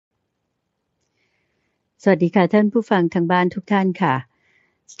สวัสดีค่ะท่านผู้ฟังทางบ้านทุกท่านค่ะ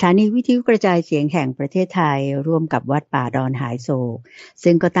สถานีวิทยุกระจายเสียงแห่งประเทศไทยร่วมกับวัดป่าดอนหายโศก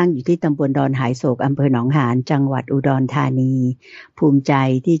ซึ่งก็ตั้งอยู่ที่ตำบลดอนหายโศกอำเภอหนองหานจังหวัดอุดรธานีภูมิใจ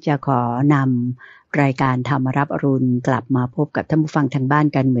ที่จะขอนำรายการธรรมรับอรุณกลับมาพบกับท่านผู้ฟังทางบ้าน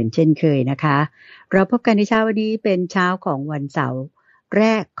กันเหมือนเช่นเคยนะคะเราพบกันในเช้าวันนี้เป็นเช้าของวันเสาร์แร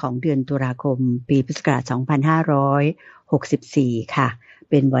กของเดือนตุลาคมปีพุทธศักราช2564ค่ะ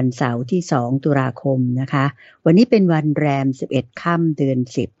เป็นวันเสาร์ที่2ตุลาคมนะคะวันนี้เป็นวันแรม11ค่ำเดือน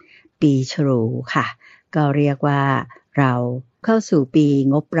10ปีฉลูค่ะก็เรียกว่าเราเข้าสู่ปี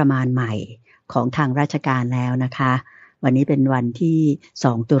งบประมาณใหม่ของทางราชการแล้วนะคะวันนี้เป็นวันที่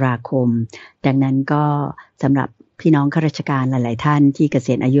2ตุลาคมดังนั้นก็สำหรับพี่น้องข้าราชการหลายๆท่านที่เก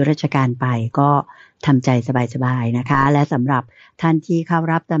ษียณอายุราชการไปก็ทำใจสบายๆนะคะและสำหรับท่านที่เข้า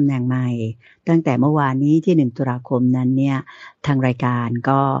รับตำแหน่งใหม่ตั้งแต่เมื่อวานนี้ที่1ตุลาคมนั้นเนี่ยทางรายการ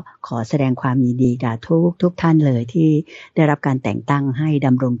ก็ขอแสดงความยินดีกับทุกท่านเลยที่ได้รับการแต่งตั้งให้ด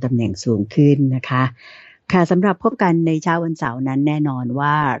ำรงตำแหน่งสูงขึ้นนะคะค่ะสำหรับพบกันในเช้าวันเสาร์นั้นแน่นอนว่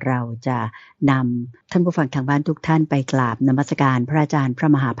าเราจะนำท่านผู้ฟังทางบ้านทุกท่านไปกราบนมัสการพระอาจารย์พระ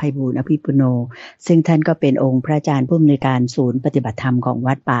มหาไพบูลย์อภิปุโนซึ่งท่านก็เป็นองค์พระอาจารย์ผู้อำนวยการศูนย์ปฏิบัติธรรมของ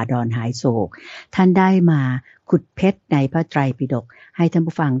วัดป่าดอนหายโศกท่านได้มาขุดเพชรในพระไตรปิฎกให้ท่าน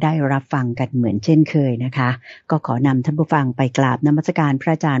ผู้ฟังได้รับฟังกันเหมือนเช่นเคยนะคะก็ขอนำท่านผู้ฟังไปกราบนมัสการพร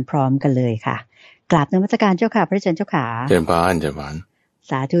ะอาจารย์พร้อมกันเลยค่ะกราบนมัสการเจ้าค่ะพระอาจารย์เจ้าค่ะเจริญพรเจริญพร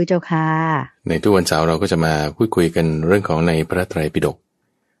สาธุเจ้าค่ะในทุกวันเสาร์เราก็จะมาพูดคุยกันเรื่องของในพระไตรปิฎก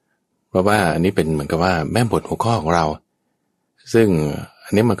เพราะว่าอันนี้เป็นเหมือนกับว่าแม่บทหัวข้อของเราซึ่งอั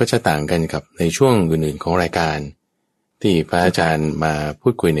นนี้มันก็จะต่างกันกับในช่วงอื่นๆของรายการที่พระอาจารย์มาพู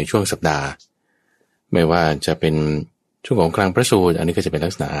ดคุยในช่วงสัปดาห์ไม่ว่าจะเป็นช่วงของคลังพระสูตรอันนี้ก็จะเป็นลั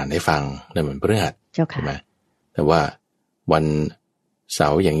กษณะอ่านให้ฟังในเหมือนพฤหัสใช่ไหมแต่ว่าวันเสา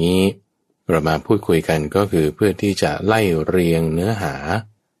ร์อย่างนี้เรามาพูดคุยกันก็คือเพื่อที่จะไล่เรียงเนื้อหา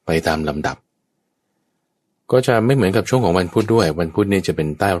ไปตามลำดับก็จะไม่เหมือนกับช่วงของวันพุธด้วยวันพุธนี่จะเป็น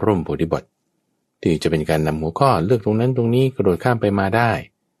ใต้ร่มโพธิบทที่จะเป็นการนำหัวข้อเลือกตรงนั้นตรงนี้กระโดดข้ามไปมาได้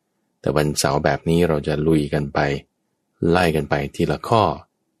แต่วันเสาร์แบบนี้เราจะลุยกันไปไล่กันไปทีละข้อ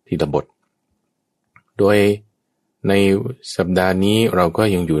ทีละบทโดยในสัปดาห์นี้เราก็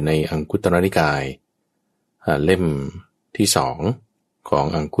ยังอยู่ในอังคุตรนิกายเล่มที่2ของ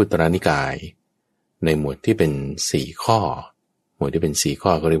อังคุตรนิกายในหมวดที่เป็น4ข้อหมวดที่เป็น4ข้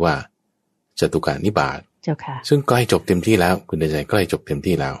อก็เรียกว่าจตุกานิบาตเจ้าค่ะซึ่งใกล้จบเต็มที่แล้วคุณเดชใกล้จบเต็ม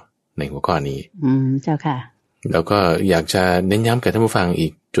ที่แล้วในหัวข้อนี้เจ้าค่ะแล้วก็อยากจะเน้นย้ำกับท่านผู้ฟังอี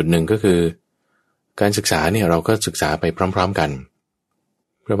กจุดหนึ่งก็คือการศึกษาเนี่ยเราก็ศึกษาไปพร้อมๆกัน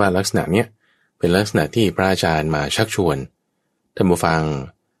เพราะว่าลักษณะเนี้ยเป็นลักษณะที่พระอาจารย์มาชักชวนท่านผู้ฟัง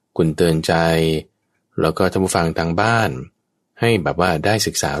คุณเตือนใจแล้วก็ท่านผู้ฟังทางบ้านให้แบบว่าได้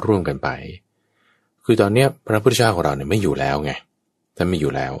ศึกษาร่วมกันไปคือตอนเนี้ยพระพุทธเจ้าของเราเนี่ยไม่อยู่แล้วไงท่านไม่อ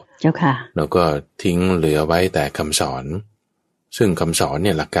ยู่แล้วเจ้าค่ะแล้วก็ทิ้งเหลือไว้แต่คำสอนซึ่งคำสอนเ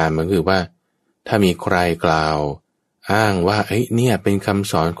นี่ยหลักการมันคือว่าถ้ามีใครกล่าวอ้างว่าเนี่ยเป็นค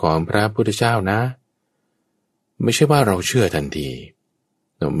ำสอนของพระพุทธเจ้านะไม่ใช่ว่าเราเชื่อทันที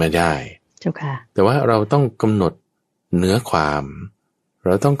ไม่ได้เจ้าค่ะแต่ว่าเราต้องกำหนดเนื้อความเร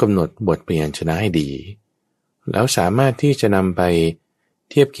าต้องกำหนดบทพยัญชนะให้ดีแล้วสามารถที่จะนำไป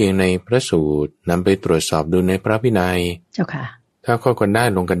เทียบเคียงในพระสูตรนำไปตรวจสอบดูในพระวินัยเจ้าค่ะถ้าเข้ากันได้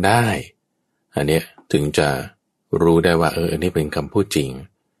ลงกันได้อันเนี้ยถึงจะรู้ได้ว่าอันนี้เป็นคำพูดจริง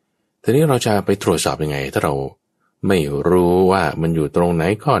ทีนี้เราจะไปตรวจสอบยังไงถ้าเราไม่รู้ว่ามันอยู่ตรงไหน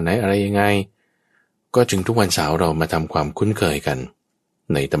ข้อไหนอะไรยังไงก็จึงทุกวันเสาร์เรามาทำความคุ้นเคยกัน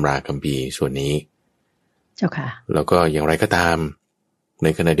ในตำราคัมภีร์ส่วนนี้เจ้าค่ะแล้วก็อย่างไรก็ตามใน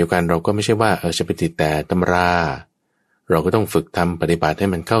ขณะเดียวกันเราก็ไม่ใช่ว่าจะไปติดแต่ตำราเราก็ต้องฝึกทำปฏิบัติให้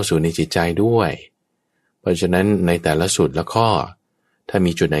มันเข้าสู่ในจิตใจด้วยเพราะฉะนั้นในแต่ละสูตรละข้อถ้า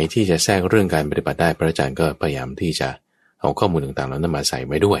มีจุดไหนที่จะแทรกเรื่องการปฏิบัติได้พระอาจารย์ก็พยายามที่จะเอาข้อมูลต่างๆแล้วนำมาใส่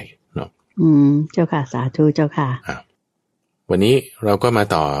ไว้ด้วยเนาะเจ้าค่ะสาธุเจ้าค่ะวันนี้เราก็มา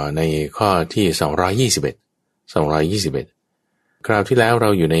ต่อในข้อที่221คราวที่แล้วเรา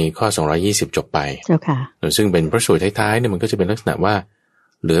อยู่ในข้อ220จบไปเจ้าค่ะซึ่งเป็นพระสูตรท้ายๆเนี่ยมันก็จะเป็นลักษณะว่า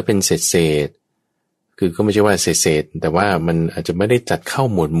เหลือเป็นเศษคือก็ไม่ใช่ว่าเศษแต่ว่ามันอาจจะไม่ได้จัดเข้า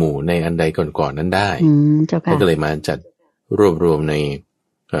หมวดหมู่ในอันใดก่อนๆนั้นได้ก็เลยมาจัดรวบรวมใน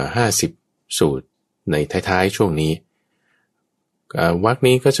50สูตรในท้ายๆช่วงนี้วรรค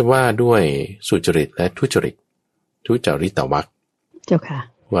นี้ก็จะว่าด้วยสุจริตและทุจริตตวรรคเจ้าค่ะ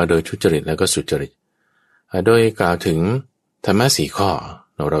ว่าโดยทุจริตแล้วก็สุจริตโดยกล่าวถึงธรรมะ4ข้อ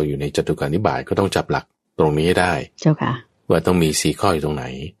เราอยู่ในจตุกานิบาตก็ต้องจับหลักตรงนี้ให้ได้เจ้าค่ะว่าต้องมี4ข้ออยู่ตรงไหน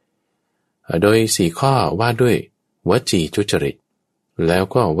โดย4ข้อว่าด้วยวจีทุจริตแล้ว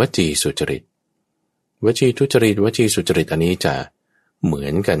ก็วจีสุจริต วจีทุจริตวจีสุจริตอันนี้จะเหมือ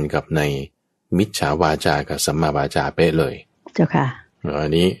นกันกับในมิจฉาวาจากับสัมมาวาจาเป๊ะเลยเจ้าค่ะอั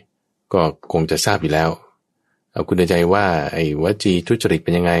นนี้ก็คงจะทราบอยู่แล้วเอาคุณใจว่าไอ้วจีทุจริตเ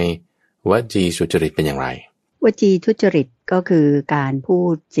ป็นยังไงวจีสุจริตเป็นอย่างไรวจีทุจริตก็คือการพู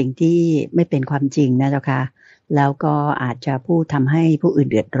ดสิ่งที่ไม่เป็นความจริงนะเจ้าค่ะแล้วก็อาจจะพูดทำให้ผู้อื่น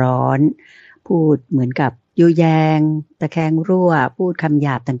เดือดร้อนพูดเหมือนกับยุแยงตะแคงรั่วพูดคำหย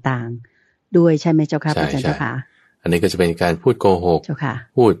าบต่างๆด้วยใช่ไหมเจ้าค่ะพระอาจารย์เจ้าค่ะอันนี้ก็จะเป็นการพูดโกหกเจ้าค่ะ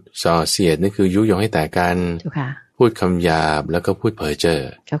พูดส่อเสียดนั่นคือยุยงให้แตกกันเจ้าค่ะพูดคำหยาบแล้วก็พูดเพ้อเจ้อ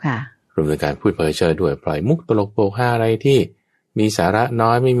เจ้าค่ะรวมถึงการพูดเพ้อเจ้อด้วยปล่อยมุกตลกโปกฮาอะไรที่มีสาระน้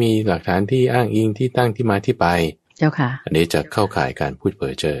อยไม่มีหลักฐานที่อ้างอิงที่ตั้งที่มาที่ไปเจ้าค่ะอันนี้จะเข้าข่ายการพูดเพ้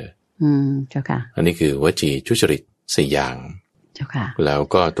อเจ้อเจ้าค่ะอันนี้คือวจีทุจริต4อย่างเจ้าค่ะแล้ว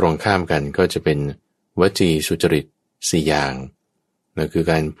ก็ตรงข้ามกันก็จะเป็นวจีสุจริต4อย่างนั่นคือ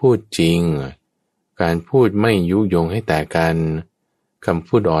การพูดจริงการพูดไม่ยุยงให้แตกกันคำ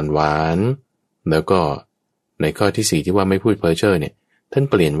พูดอ่อนหวานแล้วก็ในข้อที่4ที่ว่าไม่พูดเพ้อเจ้อเนี่ยท่าน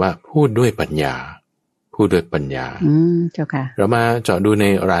เปลี่ยนว่าพูดด้วยปัญญาพูดด้วยปัญญาเจ้าค่ะเรามาเจาะดูใน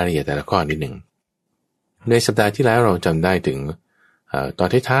รายละเอียดแต่ละข้อนิดหนึ่งในสัปดาห์ที่แล้วเราจำได้ถึงตอน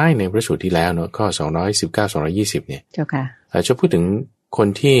ท้ายๆในพระสูตรที่แล้วเนาะข้อ219 220เนี่ยเจ้าค่ะจะพูดถึงคน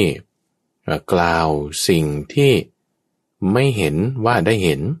ที่กล่าวสิ่งที่ไม่เห็นว่าได้เ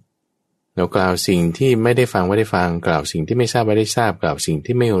ห็นแล้วกล่าวสิ่งที่ไม่ได้ฟังว่าได้ฟังกล่าวสิ่งที่ไม่ทราบว่าได้ทราบกล่าวสิ่ง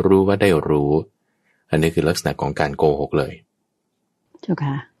ที่ไม่รู้ว่าได้รู้อันนี้คือลักษณะของการโกหกเลยเจ้า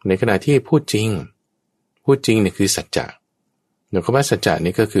ค่ะในขณะที่พูดจริงเนี่ยคือสัจจะเดี๋ยวคำว่าสัจจะ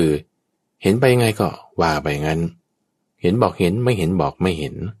นี่ก็คือเห็นไปยังไงก็ว่าไปงั้นเห็นบอกเห็นไม่เห็นบอกไม่เห็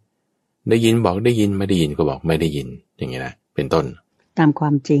นได้ยินบอกได้ยินไม่ได้ยินก็บอกไม่ได้ยินอย่างเงี้ยนะเป็นต้นตามควา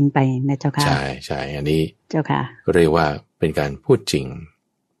มจริงไปนะเจ้าค่ะใช่อันนี้เจ้าค่ะเรียกว่าเป็นการพูดจริง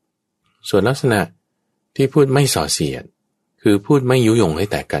ส่วนลักษณะที่พูดไม่ส่อเสียดคือพูดไม่ยุยงให้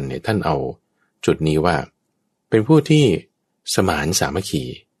แตกกันเนี่ยท่านเอาจุดนี้ว่าเป็นผู้ที่สมานสามัคคี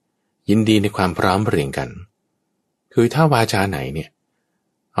ยินดีในความพร้อมเพรียงกันคือถ้าวาจาไหนเนี่ย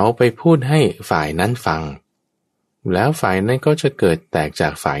เอาไปพูดให้ฝ่ายนั้นฟังแล้วฝ่ายนั้นก็จะเกิดแตกจา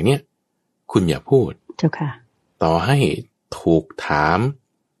กฝ่ายเนี้ยคุณอย่าพูดเจ้าค่ะต่อให้ถูกถาม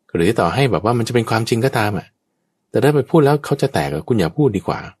หรือต่อให้แบบว่ามันจะเป็นความจริงก็ตามอ่ะแต่ถ้าไปพูดแล้วเขาจะแตกคุณอย่าพูดดีก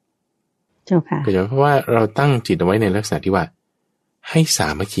ว่าเจ้าค่ะก็เพราะว่าเราตั้งจิตเอาไว้ในลักษณะที่ว่าให้สา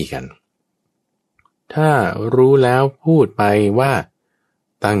มัคคีกันถ้ารู้แล้วพูดไปว่า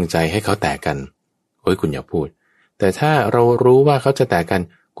ตั้งใจให้เขาแตกกันโอ้ยคุณอย่าพูดแต่ถ้าเรารู้ว่าเขาจะแตกกัน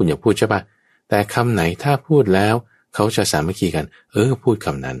คุณอย่าพูดใช่ปะแต่คำไหนถ้าพูดแล้วเขาจะสามัคคีกันพูดค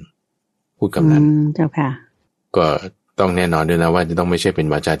ำนั้นพูดคำนั้นเจ้าค่ะก็ต้องแน่นอนด้วยนะว่าจะต้องไม่ใช่เป็น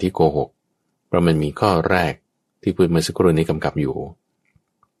วาจาที่โกหกเพราะมันมีข้อแรกที่พูดเมื่อสักครู่นี้กำกับอยู่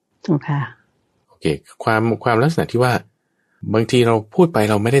เจ้าค่ะโอเคความลักษณะที่ว่าบางทีเราพูดไป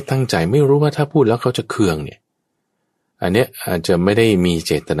เราไม่ได้ตั้งใจไม่รู้ว่าถ้าพูดแล้วเขาจะเคืองเนี่ยอันเนี้ยอาจจะไม่ได้มี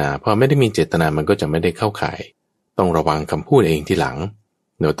เจตนาพอไม่ได้มีเจตนามันก็จะไม่ได้เข้าข่ายต้องระวังคำพูดเองทีหลัง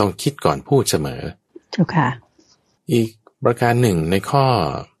เราต้องคิดก่อนพูดเสมอเจ้าค่ะอีกประการหนึ่งในข้อ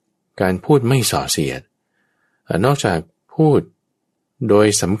การพูดไม่ส่อเสียดนอกจากพูดโดย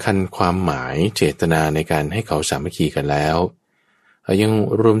สำคัญความหมายเจตนาในการให้เขาสามัคคีกันแล้วยัง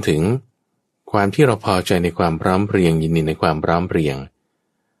รวมถึงความที่เราพอใจในความพร้อมเพรียงยินดีในความพร้อมเพรียง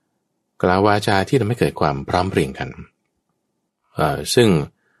กล่าววาจาที่ทำให้เกิดความพร้อมเพรียงกันซึ่ง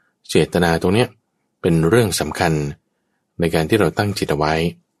เจตนาตรงนี้เป็นเรื่องสำคัญในการที่เราตั้งจิตเอาไว้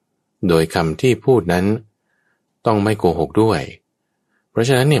โดยคำที่พูดนั้นต้องไม่โกหกด้วยเพราะฉ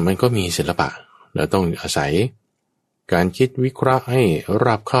ะนั้นเนี่ยมันก็มีศิลปะเราต้องอาศัยการคิดวิเคราะห์ให้ร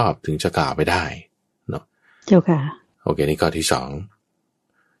อบคอบถึงจะกล่าวไปได้เนาะเจ้าค่ะโอเคนี่ข้อที่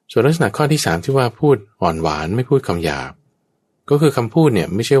2ส่วนลักษณะข้อที่3ที่ว่าพูดอ่อนหวานไม่พูดคำหยาบก็คือคำพูดเนี่ย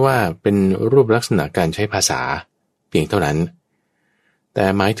ไม่ใช่ว่าเป็นรูปลักษณะการใช้ภาษาเพียงเท่านั้นแต่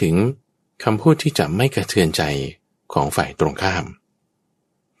หมายถึงคำพูดที่จะไม่กระเทือนใจของฝ่ายตรงข้าม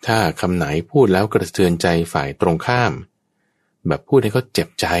ถ้าคำไหนพูดแล้วกระเทือนใจฝ่ายตรงข้ามแบบพูดให้เขาเจ็บ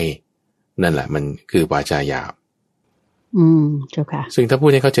ใจนั่นแหละมันคือวาจาหยาบเจ้าค่ะซึ่งถ้าพู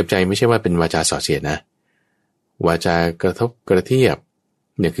ดให้เขาเจ็บใจไม่ใช่ว่าเป็นวาจาส่อเสียดนะวาจากระทบกระเทียบ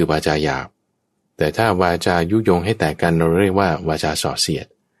เนี่ยคือวาจาหยาบแต่ถ้าวาจายุยงให้แตกกันเราเรียกว่าวาจาส่อเสียด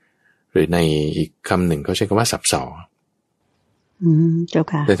หรือในอีกคำหนึ่งเขาใช้คำว่าสับสอเจ้า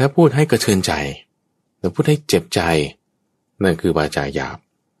ค่ะแต่ถ้าพูดให้กระเทือนใจหรือพูดให้เจ็บใจนั่นคือวาจาหยาบ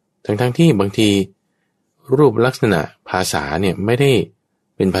ทั้งที่บางทีรูปลักษณะภาษาเนี่ยไม่ได้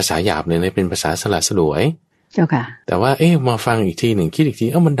เป็นภาษาหยาบเลยนะเป็นภาษาสละสลวยเจ้าค่ะแต่ว่ามาฟังอีกทีหนึ่งคิดอีกที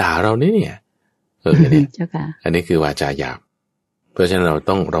มันด่าเราเนี่ยเนี่ยเจ้าค่ะอันนี้คือวาจาหยาบเพราะฉะนั้นเรา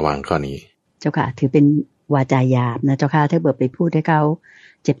ต้องระวังข้อนี้ เจ้าค่ะถือเป็นวาจาหยาบนะเจ้าค่ะถ้าเบิดไปพูดให้เขา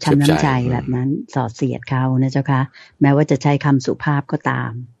เจ็บช้ำน้ำใจแบบนั้นส่อเสียดเขานะเจ้าค่ะแม้ว่าจะใช้คำสุภาพก็ตา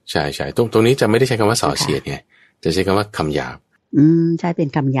มใช่ใช่ตรงนี้จะไม่ได้ใช้คำว่าส่อเสียดไงจะใช้คำว่าคำหยาบใช่เป็น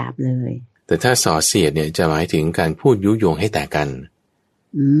คำหยาบเลยแต่ถ้าส่อเสียดเนี่ยจะหมายถึงการพูดยุยงให้แตกกัน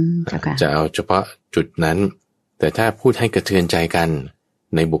จะเอาเฉพาะจุดนั้นแต่ถ้าพูดให้กระเทือนใจกัน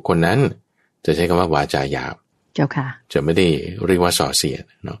ในบุคคลนั้นจะใช้คำว่าวาจาหยาบเจ้าค่ะจะไม่ได้เรียกว่าส่อเสียด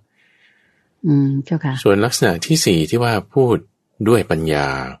เนาะเจ้าค่ะส่วนลักษณะที่สี่ที่ว่าพูดด้วยปัญญา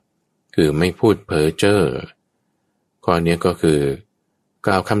คือไม่พูดเพ้อเจ้อข้อนี้ก็คือก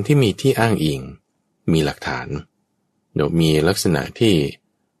ล่าวคำที่มีที่อ้างอิงมีหลักฐานมีลักษณะที่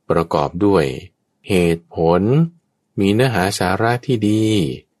ประกอบด้วยเหตุผลมีเนื้อหาสาระที่ดี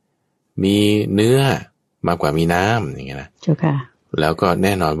มีเนื้อมากกว่ามีน้ำอย่างเงี้ยนะเจ้าค่ะแล้วก็แ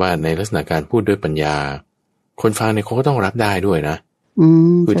น่นอนว่าในลักษณะการพูดด้วยปัญญาคนฟังเนี่ยเขาก็ต้องรับได้ด้วยนะ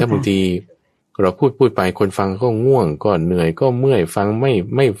คือถ้าบางทีเราพูดไปคนฟังก็ง่วงก็เหนื่อยก็เมื่อยฟัง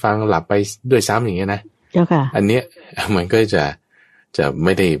ไม่ฟังหลับไปด้วยซ้ำอย่างเงี้ยนะเจ้าค่ะอันเนี้ยมันก็จะไ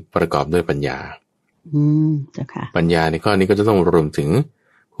ม่ได้ประกอบด้วยปัญญาเจ้าค่ะปัญญาในข้อนี้ก็จะต้องรวมถึง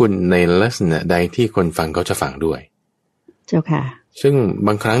พูดในลักษณะใดที่คนฟังเขาจะฟังด้วยเจ้าค่ะซึ่งบ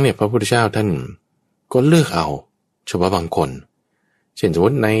างครั้งเนี่ยพระพุทธเจ้าท่านก็เลือกเอาเฉพาะบางคนเช่นสมม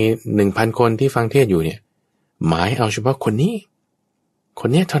ติใน 1,000 คนที่ฟังเทศอยู่เนี่ยหมายเอาเฉพาะคนนี้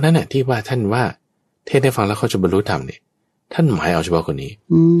เท่านั้นน่ะที่ว่าท่านว่าเทศได้ฟังแล้วเขาจะบรรลุธรรมเนี่ยท่านหมายเอาเฉพาะคนนี้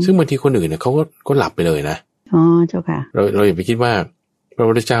ซึ่งบางทีคนอื่นเนี่ยเขาก็หลับไปเลยนะเจ้าค่ะเราอย่าไปคิดว่าพระ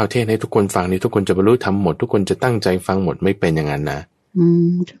พุทธเจ้าเทศให้ทุกคนฟังนี่ทุกคนจะบรรลุธรรมหมดทุกคนจะตั้งใจฟังหมดไม่เป็นอย่างนั้นนะ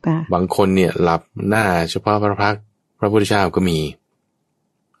เจ้าค่ะบางคนเนี่ยหลับหน้าเฉพาะพระพักตร์พระพุทธเจ้าก็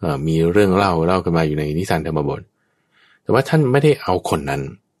มีเรื่องเล่ากันมาอยู่ในนิทานธรรมบทแต่ว่าท่านไม่ได้เอาคนนั้น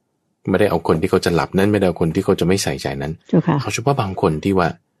ไม่ได้เอาคนที่เขาจะหลับนั้นไม่ได้เอาคนที่เขาจะไม่ใส่ใจนั้นเอาเฉพาะบางคนที่ว่า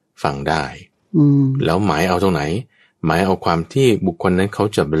ฟังได้แล้วหมายเอาตรงไหนหมายเอาความที่บุคคลนั้นเขา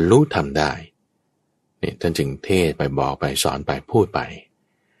จะบรรลุธรรมได้เนี่ยท่านจึงเทศไปบอกไปสอนไปพูดไป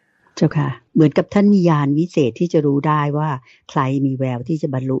เจ้าค่ะเหมือนกับท่านมีญาณวิเศษที่จะรู้ได้ว่าใครมีแววที่จะ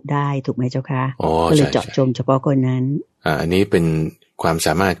บรรลุได้ถูกไหมเจ้าค่ะก็เลยเจาะจงเฉพาะคนนั้นอันนี้เป็นความส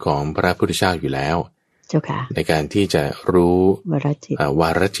ามารถของพระพุทธเจ้าอยู่แล้วเจ้าค่ะในการที่จะรู้วา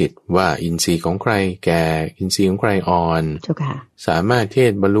รจิตว่าอินทรีย์ของใครแก่อินทรีย์ของใครอ่อนเจ้าค่ะสามารถเท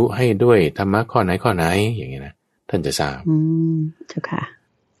ศบรรลุให้ด้วยธรรมะข้อไหนอย่างนี้นะท่านจะทราบเจ้าค่ะ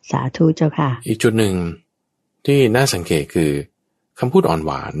สาธุเจ้าค่ะอีกจุดหนึ่งที่น่าสังเกตคือคำพูดอ่อนห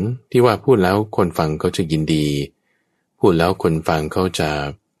วานที่ว่าพูดแล้วคนฟังเขาจะยินดีพูดแล้วคนฟังเขาจะ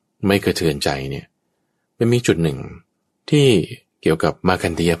ไม่กระเทือนใจเนี่ยมันมีจุดหนึ่งที่เกี่ยวกับมาคั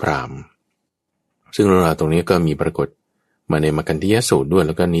นธียพราหมณ์ซึ่งเรื่องราวตรงนี้ก็มีปรากฏมาในมาคันธียสูตรด้วยแ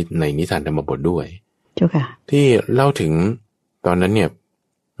ล้วก็ในนิทานธรรมบทด้วยเจ้าค่ะที่เล่าถึงตอนนั้นเนี่ย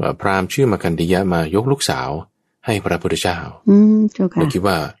พราหมณ์ชื่อมาคันธียะมายกลูกสาวให้พระพุทธเจ้าเจ้าค่ะเราคิด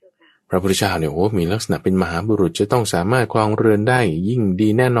ว่าพระพุทธเจ้าเนี่ยโอ้มีลักษณะเป็นมหาบุรุษจะต้องสามารถครองเรือนได้ยิ่งดี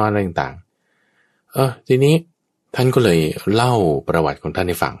แน่นอนอะไรต่างๆทีนี้ท่านก็เลยเล่าประวัติของท่าน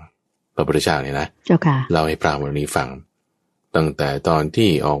ให้ฟังพระพุทธเจ้าเนี่ยนะเจ้าค่ะเล่าให้พราหมณ์คนนี้ฟังตั้งแต่ตอนที่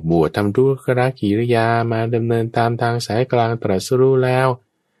ออกบวชทำทุกขกิริยามาดำเนินตามทางสายกลางตรัสรู้แล้ว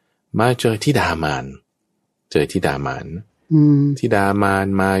มาเจอธิดามารธิดามาร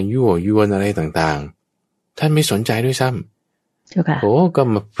มายั่วยวนอะไรต่างๆท่านไม่สนใจด้วยซ้ำโอ้ก็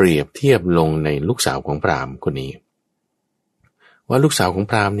มาเปรียบเทียบลงในลูกสาวของพราหมณ์คนนี้ว่าลูกสาวของ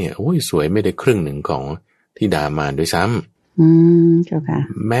พราหมณ์เนี่ยโอ้ยสวยไม่ได้ครึ่งหนึ่งของธิดามารด้วยซ้ำเจ้าค่ะ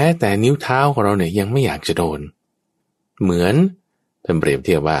แม้แต่นิ้วเท้าของเราเนี่ยยังไม่อยากจะโดนเหมือนท่านเปรียบเ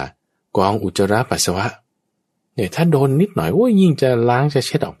ทียบว่ากองอุจจาระปัสสาวะเนี่ยถ้าโดนนิดหน่อยโอ้ยยิ่งจะล้างจะเ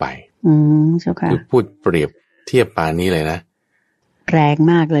ช็ดออกไปเจ้าค่ะคือพูดเปรียบเทียบปานนี้เลยนะแรง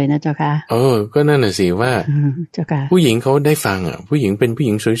มากเลยนะเจ้าค่ะก็นั่นน่ะสิว่าเจ้าค่ะผู้หญิงเขาได้ฟังผู้หญิงเป็นผู้ห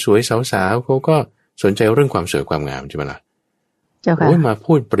ญิงสวยๆสาวๆเขาก็สนใจเรื่องความสวยความงามใช่ไหมล่ะเจ้าค่ะมา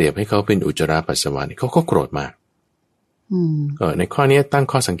พูดเปรียบให้เขาเป็นอุจจาระปัสสาวะนี่เขาก็โกรธมากในข้อนี้ตั้ง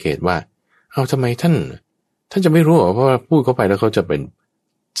ข้อสังเกตว่าเอาทำไมท่านจะไม่รู้เพราะว่าพูดเข้าไปแล้วเขาจะเป็น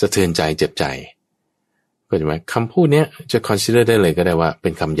สะเทือนใจเจ็บใจก็ใช่ไหมคำพูดเนี้ยจะ consider ได้เลยก็ได้ว่าเป็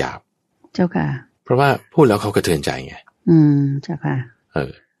นคำหยาบเจ้าค่ะเพราะว่าพูดแล้วเขากระเทือนใจไงเจ้าค่ะ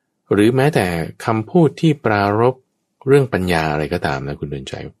หรือแม้แต่คำพูดที่ปรารภเรื่องปัญญาอะไรก็ตามนะคุณเดิน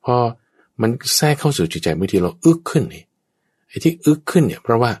ใจพอมันแทรกเข้าสู่จิตใจบางทีเราอึกขึ้นนี่ไอ้ที่อึกขึ้นเนี่ยเพ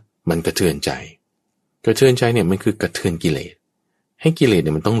ราะว่ามันกระเทือนใจเนี่ยมันคือกระเทือนกิเลสให้กิเลสเ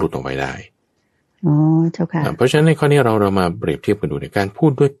นี่ยมันต้องหลุดออกไปได้เจ้าค่ะเพราะฉะนั้นในข้อนี้เรามาเปรียบเทียบกันดูในการพู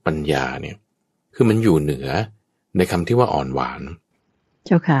ดด้วยปัญญาเนี่ยคือมันอยู่เหนือในคำที่ว่าอ่อนหวานเ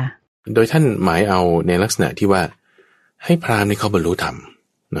จ้าค่ะโดยท่านหมายเอาในลักษณะที่ว่าให้พราหมณ์ในเขาบรรลุธรรม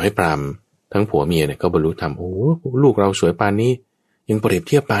ให้พราหมณ์ ทั้งผัวเมียเนี่ยก็บรรลุธรรมโอ้ลูกเราสวยปานนี้ยังเปรียบเ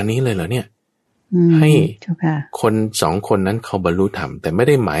ทียบปานนี้เลยเหรอเนี่ยให้คน2 คนนั้นเขาบรรลุธรรมแต่ไม่ไ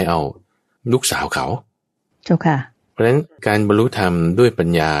ด้หมายเอาลูกสาวเขาเจ้าค่ะเพราะฉะนั้นการบรรลุธรรมด้วยปัญ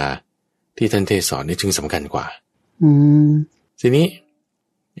ญาที่ท่านเทศสอนนี่จึงสำคัญกว่าทีนี้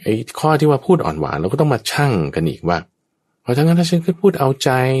ไอ้ข้อที่ว่าพูดอ่อนหวานเราก็ต้องมาชั่งกันอีกว่าเพราะทั้งนั้นถ้าฉันพูดเอาใ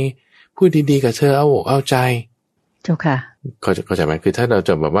จพูดดีๆกับเธอเอาใจเจ้าค่ะเข้าใจไหมคือถ้าเราจ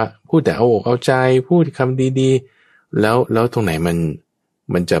ะแบบว่าพูดแต่เอาใจพูดคำดีๆแล้วตรงไหน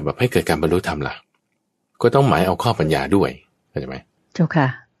มันจะแบบให้เกิดการบรรลุธรรมล่ะก็ต้องหมายเอาข้อปัญญาด้วยเข้าใจไหมเจ้าค่ะ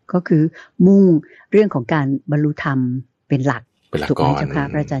ก็คือมุ่งเรื่องของการบรรลุธรรมเป็นหลักถูกไหมเจ้าค่ะ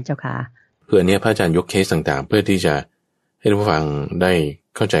พระอาจารย์เจ้าค่ะเพื่อเนี้ยพระอาจารย์ยกเคสต่างๆเพื่อที่จะให้ผู้ฟังได้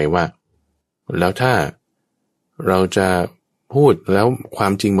เข้าใจว่าแล้วถ้าเราจะพูดแล้วควา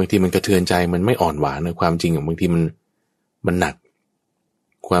มจริงบางทีมันกระเทือนใจมันไม่อ่อนหวานนะความจริงบางทีมันหนัก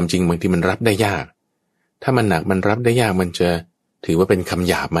ความจริงบางทีมันรับได้ยากถ้ามันหนักมันรับได้ยากมันจะถือว่าเป็นคำ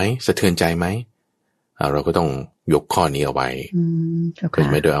หยาบไหมสะเทือนใจไหมเราก็ต้องยกข้อนี้เอาไว้คือ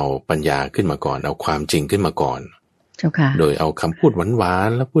ไม่โดยเอาปัญญาขึ้นมาก่อนเอาความจริงขึ้นมาก่อนโดยเอาคำพูดหวาน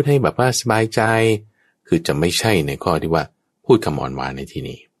ๆแล้วพูดให้แบบว่าสบายใจคือจะไม่ใช่ในข้อที่ว่าพูดคำอ่อนหวานในที่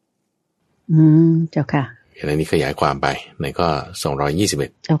นี้เจ้าค่ะอย่างนี้ขยายความไปในข้อ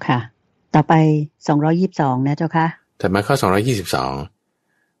221เจ้าค่ะต่อไป222นะเจ้าค่ะถัดมาข้อ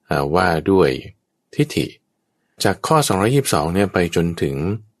222ว่าด้วยทิฏฐิจากข้อ222เนี่ยไปจนถึง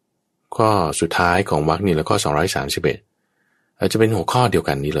ข้อสุดท้ายของวรรคนี้แล้วก็231อาจจะเป็นหัวข้อเดียว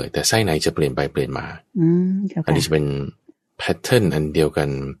กันนี้เลยแต่ไส้ในจะเปลี่ยนไปเปลี่ยนมาอันนี้จะเป็นแพทเทิร์นอันเดียวกัน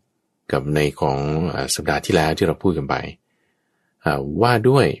กับในของสัปดาห์ที่แล้วที่เราพูดกันไปว่า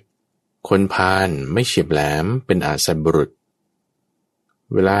ด้วยคนพาลไม่เฉียบแหลมเป็นอาสัตบุรุษ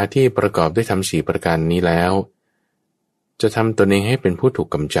เวลาที่ประกอบด้วยทำ4ประการนี้แล้วจะทำตนเองให้เป็นผู้ถูก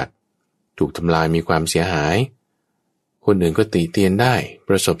กำจัดถูกทำลายมีความเสียหายคนอื่นก็ติเตียนได้ป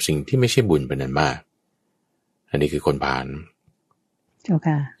ระสบสิ่งที่ไม่ใช่บุญเป็นอันมากอันนี้คือคนพาล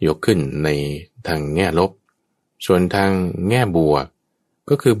ยกขึ้นในทางแง่ลบส่วนทางแง่บวก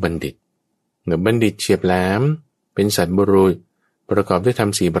ก็คือบัณฑิตบัณฑิตเฉียบแหลมเป็นสัตบุรุษประกอบด้วยท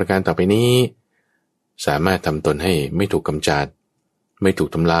ำ4ประการต่อไปนี้สามารถทำตนให้ไม่ถูกกำจัดไม่ถูก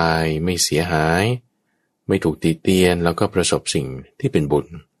ทำลายไม่เสียหายไม่ถูกติเตียนแล้วก็ประสบสิ่งที่เป็นบุญ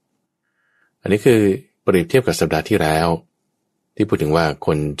อันนี้คือเปรียบเทียบกับสัปดาห์ที่แล้วที่พูดถึงว่าค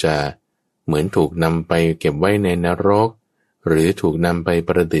นจะเหมือนถูกนำไปเก็บไว้ในนรกหรือถูกนำไปป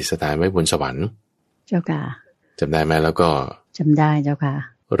ระดิษฐานไว้บนสวรรค์เจ้าค่ะจำได้ไหมแล้วก็จำได้เจ้าค่ะ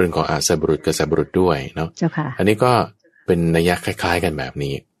เรื่องของอาสัตบุรุษกับสัตบุรุษด้วยเนาะเจ้าค่ะอันนี้ก็เป็นนัยยะคล้ายๆกันแบบ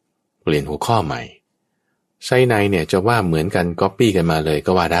นี้เปลี่ยนหัวข้อใหม่ไส้ในเนี่ยจะว่าเหมือนกันก๊อปปี้กันมาเลย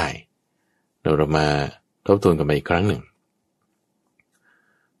ก็ว่าได้เรามาทบทวนกันไปอีกครั้งหนึ่ง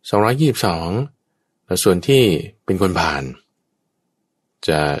222แล้วส่วนที่เป็นคนพาลจ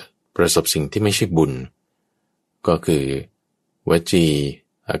ะประสบสิ่งที่ไม่ใช่บุญก็คือวจี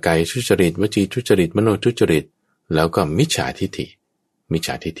กายทุจริตวจีทุจริตมโนทุจริตแล้วก็มิจฉาทิฏฐิ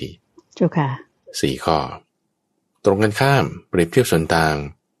เจ้าค่ะ4ข้อตรงกันข้ามเปรียบเทียบส่วนต่าง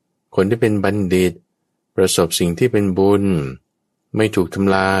คนที่เป็นบัณฑิตประสบสิ่งที่เป็นบุญไม่ถูกท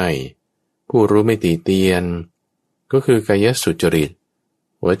ำลายผู้รู้ไม่ติเตียนก็คือกายสุจริต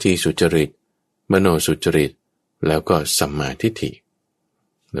วจีสุจริตมโนสุจริตแล้วก็สัมมาทิฏฐิ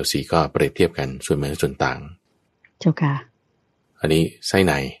เรา4ก็เปรียบเทียบกันส่วนเหมือนส่วนต่างเจ้าค่ะอันนี้ไส้ใ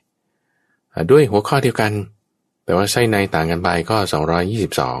นด้วยหัวข้อเดียวกันแต่ว่าไส้ในต่างกันไปก็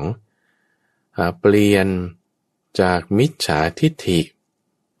222เปลี่ยนจากมิจฉาทิฏฐิ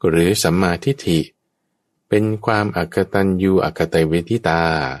หรือสัมมาทิฏฐิเป็นความอกตัญญูอกตเวทิตา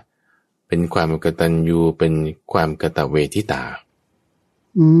เป็นความอกตัญญูเป็นความกตเวทิตา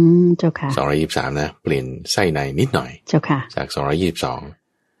เจ้าค่ะ223นะเปลี่ยนไส้ในนิดหน่อยเจ้าค่ะจาก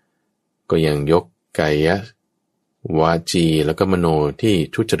222ก็ยังยกกายวาจีแล้วก็มโนที่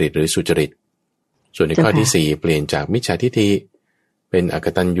ทุจริตหรือสุจริตส่วนในข้อที่4เปลี่ยนจากมิจฉาทิฏฐิเป็นอก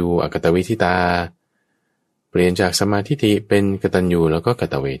ตัญญูอกตเวทิตาเปลี่ยนจากสัมมาทิฏฐิเป็นกตัญญูแล้วก็ก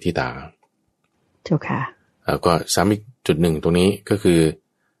ตเวทิตาเจ้าค่ะแล้วก็ซ้ำอีกจุดหนึ่งตรงนี้ก็คือ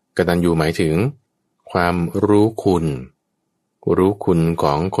กตัญญูหมายถึงความรู้คุณข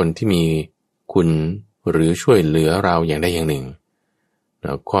องคนที่มีคุณหรือช่วยเหลือเราอย่างใดอย่างหนึ่งแ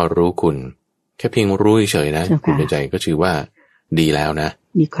ล้วก็รู้คุณแค่เพียงรู้เฉยๆนะคุณใจก็ถือว่าดีแล้วนะ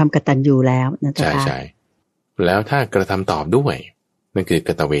มีความกตัญญูแล้วนะจ๊ะใช่ๆแล้วถ้ากระทำตอบด้วยนั่นคือก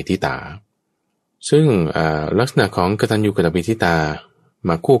ตเวทิตาซึ่งลักษณะของกตัญญูกตเวทิตาม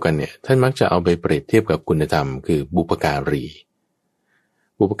าคู่กันเนี่ยท่านมักจะเอาไปเปรียบเทียบกับคุณธรรมคือบุพการี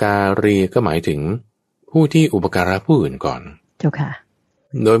ก็หมายถึงผู้ที่อุปการะผู้อื่นก่อนเจ้าค่ะ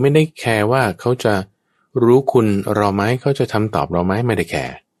โดยไม่ได้แคร์ว่าเขาจะรู้คุณเราไหมเขาจะทำตอบเราไหมไม่ได้แค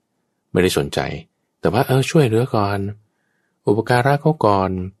ร์ไม่ได้สนใจแต่ว่าช่วยเหลือก่อนอุปการะเขาก่อน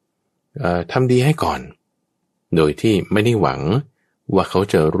ทำดีให้ก่อนโดยที่ไม่ได้หวังว่าเขา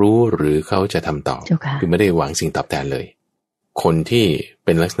จะรู้หรือเขาจะทำตอบคือไม่ได้หวังสิ่งตอบแทนเลยคนที่เ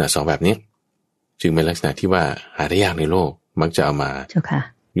ป็นลักษณะสองแบบนี้จึงเป็นลักษณะที่ว่าหาได้ยากในโลกมักจะเอามา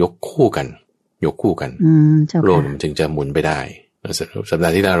ยกคู่กันโลกมันจึงจะหมุนไปได้สัปดา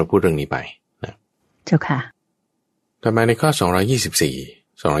ห์ที่แล้วเราพูดเรื่องนี้ไปนะเจ้าค่ะต่อมาในข้อ224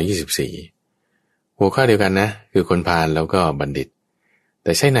หัวข้อเดียวกันนะคือคนพาลแล้วก็บัณฑิตแ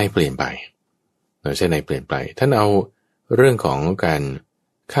ต่ใช่ในเปลี่ยนไปใช่ในเปลี่ยนไปท่านเอาเรื่องของการ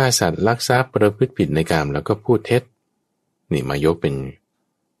ฆ่าสัตว์ลักทรัพย์ประพฤติผิดในกามแล้วก็พูดเท็จนี่มายกเป็น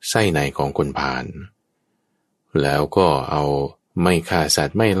ไส้ในของคนพาลแล้วก็เอาไม่ฆ่าสัต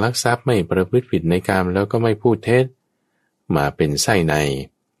ว์ไม่ลักทรัพย์ไม่ประพฤติผิดในกามแล้วก็ไม่พูดเท็จมาเป็นไส้ใน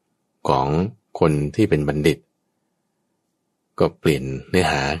ของคนที่เป็นบัณฑิตก็เปลี่ยนเนื้อ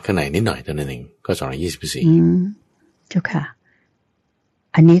หาข้างในนิดหน่อยเท่านั้นเองก็224เจ้าค่ะ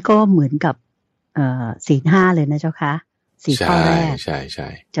อันนี้ก็เหมือนกับศีล 5เลยนะเจ้าค่ะ4ข้อแรกใช่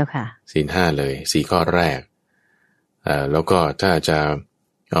เจ้าค่ะศีล 5เลย4ข้อแรกแล้วก็ถ้าจะ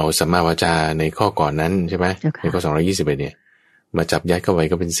เอาสัมมาวาจาในข้อก่อนนั้นใช่ไหมในข้อ221เนี่ยมาจับยัดเข้าไว้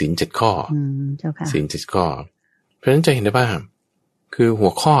ก็เป็นศีล7ข้อศีล7ข้อเพราะฉะนั้นจะเห็นได้ว่าคือหั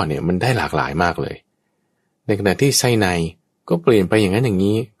วข้อเนี่ยมันได้หลากหลายมากเลยในขณะที่ไส้ในก็เปลี่ยนไปอย่างนั้นอย่าง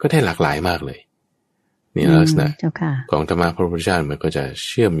นี้ก็ได้หลากหลายมากเลยนี่ลักษณะของธรรมะพระพุทธเจ้ามันก็จะเ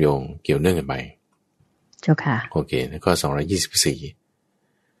ชื่อมโยงเกี่ยวเนื่องกันไปเจ้าค่ะโอเคข้อ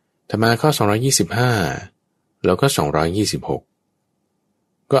224ธรรมะข้อ225แล้วก็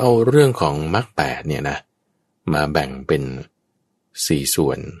226ก็เอาเรื่องของมรรค8เนี่ยนะมาแบ่งเป็น4ส่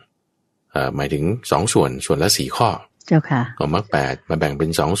วนหมายถึง2ส่วนละ4ข้อเจ้าค่ะเอามรรค8มาแบ่งเป็น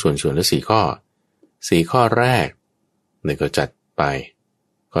2ส่วนละ4ข้อ4ข้อแรกนี่ก็จัดไป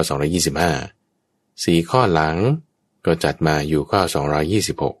ข้อ225 4ข้อหลังก็จัดมาอยู่ข้อ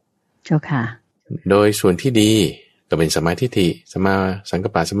226เจ้าค่ะโดยส่วนที่ดีก็เป็นสัมมาทิฏฐิสัมมาสังกั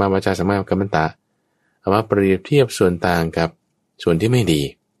ปปะสัมมาวาจาสัมมากัมมันตะเอามาเปรียบเทียบส่วนต่างกับส่วนที่ไม่ดี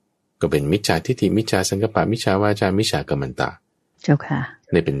ก็เป็นมิจฉาทิฏฐิมิจฉาสังกัปปะมิจฉาวาจามิจฉากัมมันตะเจ้าค่ะ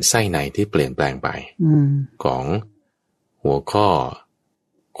นี่เป็นไส้ในที่เปลี่ยนแปลงไปของหัวข้อ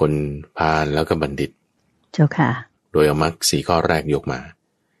คนพาลแล้วก็บัณฑิตเจ้าค่ะโดยเอามรรค4ข้อแรกยกมา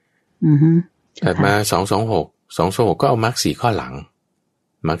ถัดมา226ก็เอามรรค4ข้อหลัง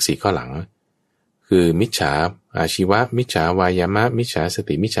มรรค4ข้อหลังคือมิจฉาอาชีวะมิจฉาวายามะมิจฉาส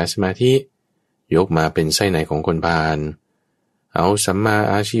ติมิจฉาสมาธิยกมาเป็นไส้ในของคนพาลเอาสัมมา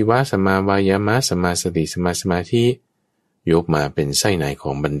อาชีวะสัมมาวายามะสัมมาสติสัมมาสมาธิยกมาเป็นไส้ในขอ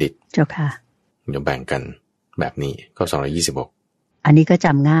งบัณฑิตเจ้าค่ะเดี๋ยวแบ่งกันแบบนี้ข้อ226อันนี้ก็จ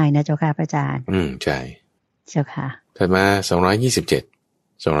ำง่ายนะเจ้าค่ะพระอาจารย์ใช่เจ้าค่ะถัดมา227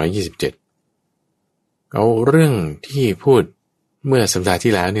เอาเรื่องที่พูดเมื่อสัปดาห์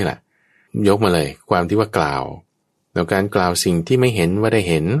ที่แล้วนี่แหละยกมาเลยความที่ว่ากล่าวแล้วการกล่าวสิ่งที่ไม่เห็นว่าได้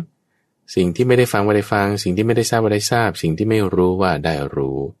เห็นสิ่งที่ไม่ได้ฟังว่าได้ฟังสิ่งที่ไม่ได้ทราบว่าได้ทราบสิ่งที่ไม่รู้ว่าได้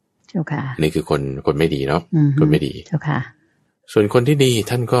รู้เจ้าค่ะนี่คือคนไม่ดีเนาะคนไม่ดีเจ้าค่ะส่วนคนที่ดี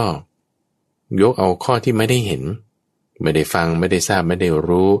ท่านก็ยกเอาข้อที่ไม่ได้เห็นไม่ได้ฟังไม่ได้ทราบไม่ได้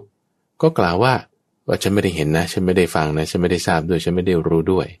รู้ก็กล่าวว่าฉันไม่ได้เห็นนะฉันไม่ได้ฟังนะฉันไม่ได้ทราบด้วยฉันไม่ได้รู้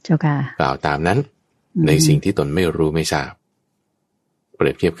ด้วยเจ้าค่ะกล่าวตามนั้นในสิ่งที่ตนไม่รู้ไม่ทราบเปรี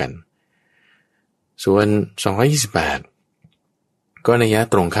ยบเทียบกันส่วน228ก็นัยยะ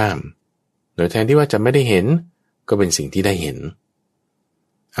ตรงข้ามโดยแทนที่ว่าจะไม่ได้เห็นก็เป็นสิ่งที่ได้เห็น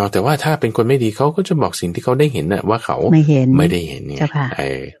เอาแต่ว่าถ้าเป็นคนไม่ดีเขาก็จะบอกสิ่งที่เขาได้เห็นน่ะว่าเขาไม่ได้เห็นเนี่ย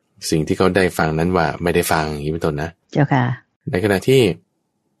สิ่งที่เขาได้ฟังนั้นว่าไม่ได้ฟังอย่างนี้เป็นต้นนะเจ้าค่ะในขณะที่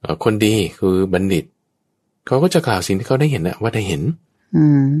คนดีคือบัณฑิตเขาก็จะกล่าวสิ่งที่เขาได้เห็นน่ะว่าได้เห็น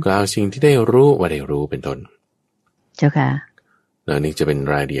กล่าวสิ่งที่ได้รู้ว่าได้รู้เป็นต้นเจ้าค่ะแล้วนี่จะเป็น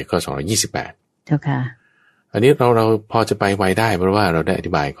รายละเอียดข้อ228เจ้าค่ะอันนี้เราพอจะไปไวได้เพราะว่าเราได้อ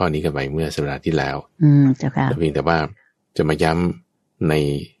ธิบายข้อนี้กันไปเมื่อสัปดาห์ที่แล้วเจ้าค่ะแต่เพียงแต่ว่าจะมาย้ำใน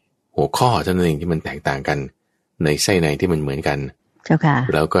หัวข้อเท่านั้นเองที่มันแตกต่างกันในไส้ในที่มันเหมือนกันเจ้าค่ะ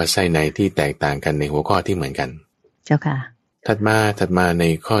แล้วก็ไส้ในที่แตกต่างกันในหัวข้อที่เหมือนกันเจ้าค่ะถัดมาใน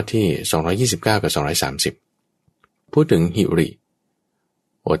ข้อที่229กับ230พูดถึงหิริ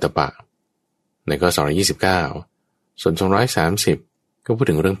โอตปะในข้อ229ส่วน230ก็พูด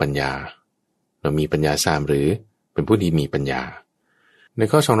ถึงเรื่องปัญญาเรามีปัญญา3หรือเป็นผู้ดีมีปัญญาใน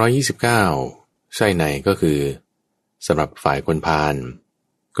ข้อ229ไส้ในก็คือสำหรับฝ่ายคนพาล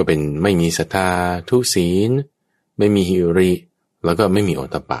ก็เป็นไม่มีศรัทธาทุศีลไม่มีหิริแล้วก็ไม่มีโอ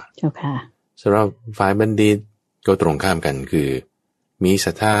ตปะเจ้าค่ะสำหรับฝ่ายบัณฑิตก็ตรงข้ามกันคือ มีศ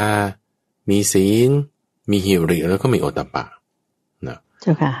รัทธามีศีลมีหิริแล้วก็มีโอตตัปปะนะเ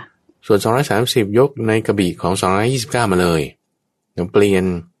จ้าค่ะส่วน230ยกในกระบี่ของ229มาเลยเปลี่ยน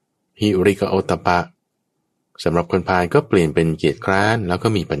หิริกับโอตตัปปะสำหรับคนพาลก็เปลี่ยนเป็นเกียรติคร้านแล้วก็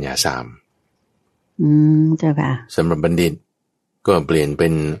มีปัญญา3เจ้าค่ะสำหรับบัณฑิตก็เปลี่ยนเป็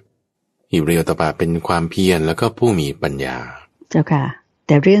นหิริโอตตัปปะเป็นความเพียรแล้วก็ผู้มีปัญญาเจ้าค่ะแ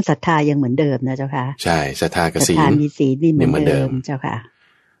ต่เรื่องศรัทธายังเหมือนเดิมนะเจ้าค่ะใช่ศรัทธากับศีลมีศีลนี่เหมือนเดิมเจ้าค่ะ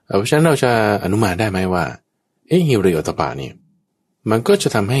เพราะฉะนั้นเราจะอนุมานได้ไหมว่าหิริโอตตัปปะเนี่ยมันก็จะ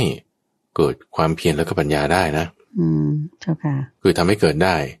ทำให้เกิดความเพียรแล้วก็ปัญญาได้นะเจ้าค่ะคือทำให้เกิดไ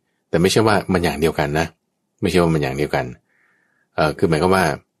ด้แต่ไม่ใช่ว่ามันอย่างเดียวกันนะไม่ใช่ว่ามันอย่างเดียวกันคือหมายความว่า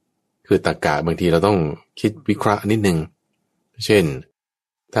คือตรรกะบางทีเราต้องคิดวิเคราะห์นิดนึงเช่น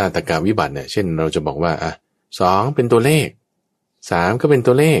ถ้าตรรกะวิบัติเนี่ยเช่นเราจะบอกว่า2เป็นตัวเลข3ก็เป็น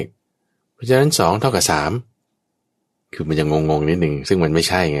ตัวเลขเพราะฉะนั้น2เท่ากับ3คือมันจะงงๆนิดนึงซึ่งมันไม่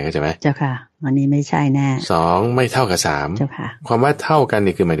ใช่ไงเข้าใจไหมเจ้าค่ะวันนี้ไม่ใช่แน่2ไม่เท่ากับ3เจ้าค่ะความว่าเท่ากัน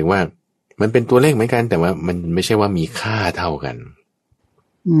นี่คือหมายถึงว่ามันเป็นตัวเลขเหมือนกันแต่ว่ามันไม่ใช่ว่ามีค่าเท่ากัน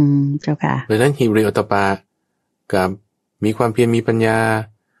เจ้าค่ะเพราะฉะนั้นหิริโอตตัปปะกับมีความเพียรมีปัญญา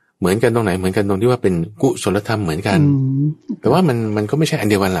เหมือนกันตรงไหนเหมือนกันตรงที่ว่าเป็นกุศลธรรมเหมือนกันแต่ว่ามันก็ไม่ใช่อัน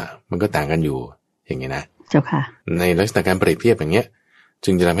เดียวกันล่ะมันก็ต่างกันอยู่อย่างเงี้ยนะเจ้าค่ะในลักษณะการเปรียบเทียบอย่างเงี้ยจึ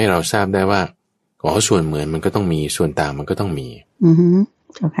งจะทำให้เราทราบได้ว่าส่วนเหมือนมันก็ต้องมีส่วนต่างมันก็ต้องมี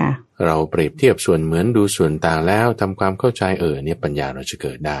เจ้าค่ะเราเปรียบเทียบส่วนเหมือนดูส่วนต่างแล้วทำความเข้าใจเนี่ยปัญญาเราจะเ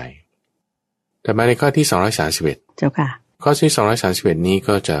กิดได้แต่มาในข้อที่231เจ้าค่ะข้อที่231นี้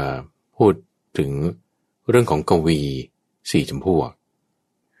ก็จะพูดถึงเรื่องของกวี4จำพวก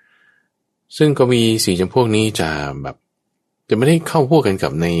ซึ่งกวี4จำพวกนี้จะไม่ได้เข้าพวกกันกั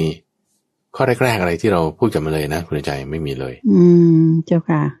บในข้อแรกๆอะไรที่เราพูดกันมาเลยนะคุณใจไม่มีเลยเจ้า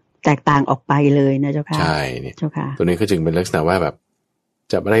ค่ะแตกต่างออกไปเลยนะเจ้าค่ะใช่เนี่ยเจ้าค่ะตัวนี้ก็จึงเป็นลักษณะว่าแบบ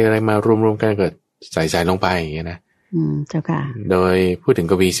จับอะไรมารวมๆกันเกิดใส่ลงไปอย่างเงี้ยนะเจ้าค่ะโดยพูดถึง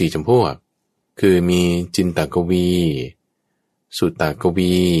กวี4จำพวกคือมีจินตกวีสุตตก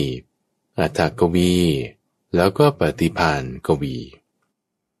วีอัฏฐกวีแล้วก็ปฏิภาณกวี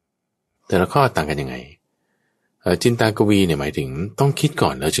แต่ละข้อต่างกันยังไงจินตกวีเนี่ยหมายถึงต้องคิดก่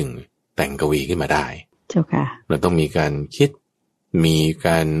อนแล้วจึงแต่งกวีขึ้นมาได้เจ้าค่ะเราต้องมีการคิดมีก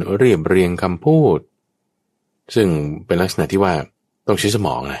ารเรียบเรียงคำพูดซึ่งเป็นลักษณะที่ว่าต้องใช้สม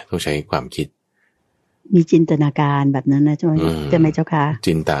องนะต้องใช้ความคิดมีจินตนาการแบบนั้นนะเจ้าจะไหมเจ้าค่ะ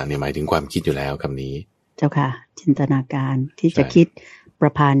จินตาเนี่ยหมายถึงความคิดอยู่แล้วคำนี้เจ้าค่ะจินตนาการที่จะคิดปร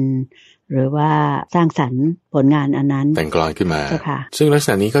ะพันธ์หรือว่าสร้างสรรค์ผลงานอันนั้นแต่งกลอนขึ้นมาซึ่งลักษ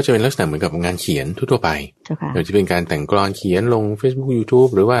ณะนี้ก็จะเป็นลักษณะเหมือนกับงานเขียนทั่วไปโดยที่เป็นการแต่งกลอนเขียนลง Facebook YouTube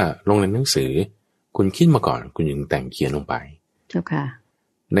หรือว่าลงในหนังสือคุณคิดมาก่อนคุณยังแต่งเขียนลงไปเจ้าค่ะ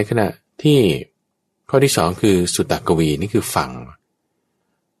ในขณะที่ข้อที่2คือสุตตกวีนี่คือฟัง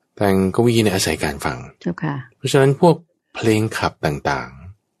แต่งกวีเนี่ยอาศัยการฟังเจ้าค่ะเพราะฉะนั้นพวกเพลงขับต่าง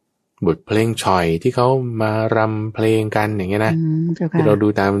ๆบทเพลงชอยที่เขามารำเพลงกันอย่างเงี้ยนะที่เราดู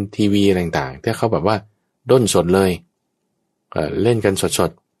ตามทีวีต่างๆที่เขาแบบว่าด้นสดเลยเล่นกันส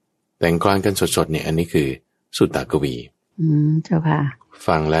ดๆแต่งกลอนกันสดๆเนี่ยอันนี้คือสุตตกวีเจ้าค่ะ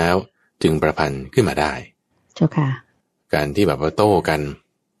ฟังแล้วจึงประพันธ์ขึ้นมาได้เจ้าค่ะการที่แบบว่าโต้กัน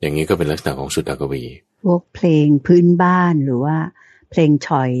อย่างนี้ก็เป็นลักษณะของสุตตกวีพวกเพลงพื้นบ้านหรือว่าเพลงช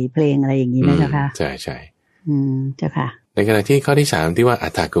อยเพลงอะไรอย่างนี้นะเจ้าค่ะใช่ใช่เจ้าค่ะในขณะที่ข้อที่3ที่ว่าอั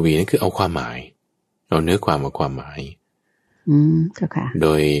ฏฐกวีนั่นคือเอาความหมายเอาเนื้อความมาความหมายเจ้าค่ะโด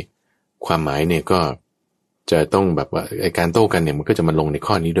ยความหมายเนี่ยก็จะต้องแบบว่าการโต้กันเนี่ยมันก็จะมาลงใน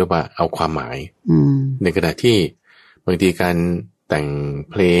ข้อนี้ด้วยว่าเอาความหมายในขณะที่บางทีการแต่ง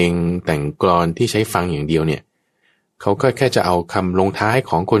เพลงแต่งกลอนที่ใช้ฟังอย่างเดียวเนี่ยเขาก็แค่จะเอาคำลงท้าย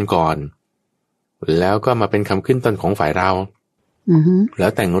ของคนก่อนแล้วก็มาเป็นคำขึ้นต้นของฝ่ายเราแล้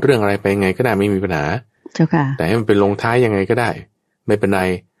วแต่งเรื่องอะไรไปไงก็ได้ไม่มีปัญหาเจ้าค่ะแต่ให้มันเป็นลงท้ายยังไงก็ได้ไม่เป็นไร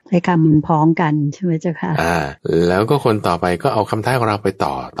ใช้คำพ้องกันใช่ไหมเจ้าค่ะแล้วก็คนต่อไปก็เอาคำท้ายของเราไป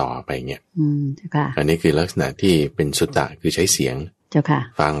ต่อไปเงี้ยเจ้าค่ะอันนี้คือลักษณะที่เป็นสุตตะคือใช้เสียงเจ้าค่ะ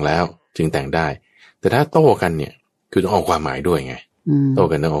ฟังแล้วจึงแต่งได้แต่ถ้าโต้กันเนี่ยคือต้องเอาความหมายด้วยไงโต้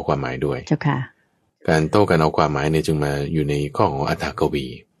กันต้องเอาความหมายด้วยเจ้าค่ะการโต้กันเอาความหมายเนี่ยจึงมาอยู่ในข้อของอัฏฐกวี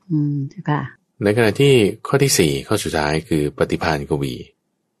เจ้าค่ะในขณะที่ข้อที่4ข้อสุดท้ายคือปฏิภาณกวี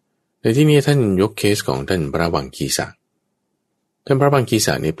ในที่นี้ท่านยกเคสของท่านพระวังคีสะท่านพระวังคีส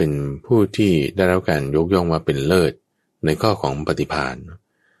ะนี่เป็นผู้ที่ได้รับการยกย่องว่าเป็นเลิศในข้อของปฏิภาณ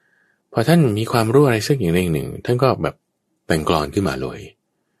พอท่านมีความรู้อะไรสักอย่างหนึ่งท่านก็แบบแต่งกลอนขึ้นมาเลย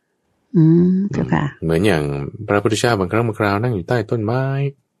เจ้าค่ะเหมือนอย่างพระพุทธเจ้าบางครั้งบางคราวนั่งอยู่ใต้ต้นไม้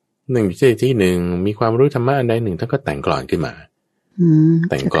นั่งอยู่ที่หนึ่งมีความรู้ธรรมะอันใดหนึ่งท่านก็แต่งกลอนขึ้นมา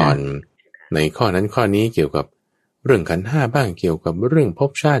แต่งกลอนในข้อนั้นข้อนี้เกี่ยวกับ เรื่องขันธ์ห้าบ้างเกี่ยวกับเรื่องภ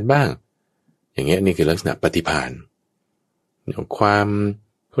พชาติบ้างอย่างเงี้ยนี่คือลักษณะปฏิภาณความ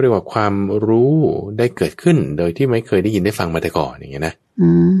เขาเรียกว่าความรู้ได้เกิดขึ้นโดยที่ไม่เคยได้ยินได้ฟังมาแต่ก่อนอย่างเงี้ยนะ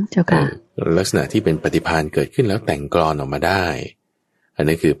เจ้าค่ะลักษณะที่เป็นปฏิภาณเกิดขึ้นแล้วแต่งกลอนออกมาได้อัน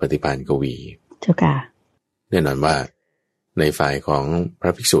นี้คือปฏิภาณกวีเจ้าค่ะแน่นอนว่าในฝ่ายของพร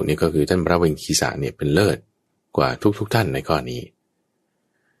ะภิกษุนี่ก็คือท่านพระเวงคีสาเนี่ยเป็นเลิศกว่าทุกท่านในข้อนี้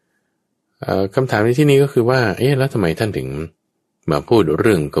คำถามในที่นี้ก็คือว่าแล้วทำไมท่านถึงมาพูดเ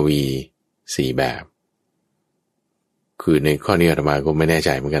รื่องกวี4แบบคือในข้อนี้อาตมาก็ไม่แน่ใจ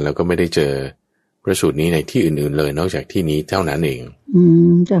เหมือนกันแล้วก็ไม่ได้เจอพระสูตรนี้ในที่อื่นๆเลยนอกจากที่นี้เท่านั้นเอง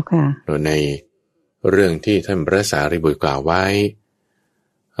เจ้าค่ะโดยในเรื่องที่ท่านพระสารีบุตรกล่าวไว้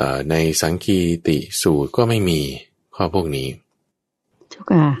ในสังคีติสูตรก็ไม่มีข้อพวกนี้เจ้า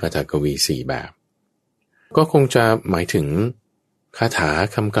ค่ะคาถากวี4แบบก็คงจะหมายถึงคาถา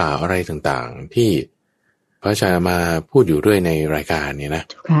คำกล่าวอะไรต่างๆที่พระอาจารย์มาพูดอยู่เรื่อยในรายการเนี่ยนะ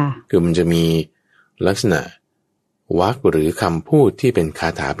คือมันจะมีลักษณะวรรคหรือคำพูดที่เป็นคา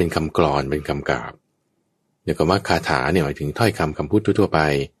ถาเป็นคำกลอนเป็นคำกราบเดี๋ยวก็ว่าคาถาเนี่ยหมายถึงถ้อยคำพูดทั่วไป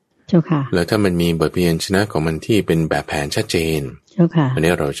เจ้าค่ะแล้วถ้ามันมีบทเพียนชนะของมันที่เป็นแบบแผนชัดเจนเจ้าค่ะอัน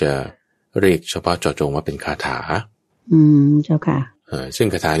นี้เราจะเรียกเฉพาะเจาะจงว่าเป็นคาถาเจ้าค่ะซึ่ง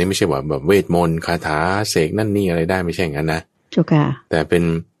คาถานี้ไม่ใช่ว่าแบบเวทมนต์คาถาเสกนั่นนี่อะไรได้ไม่ใช่อย่างนั้นนะเจ้าค่ะแต่เป็น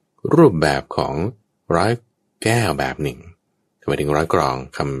รูปแบบของร้อยแก้วแบบหนึ่งหมายถึงร้อยกรอง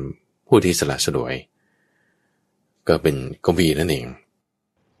คำพูดที่สละสลวยก็เป็นกวีนั่นเอง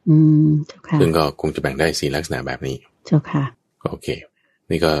เจ้าค่ะซึ่งก็คงจะแบ่งได้4ลักษณะแบบนี้เจ้าค่ะโอเค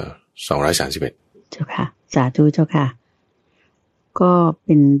นี่ก็231เจ้าค่ะสาธุเจ้าค่ะก็เ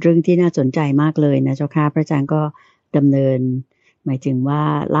ป็นเรื่องที่น่าสนใจมากเลยนะเจ้าค่ะพระอาจารย์ก็ดำเนินหมายถึงว่า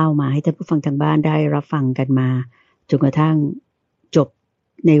เล่ามาให้ท่านผู้ฟังทางบ้านได้รับฟังกันมาจนกระทั่งจบ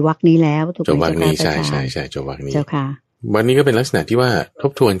ในวรรคนี้แล้วถูกไหมจบวรรคนี้ใช่จบวรรคนี้เจ้าค่ะวันนี้ก็เป็นลักษณะที่ว่าท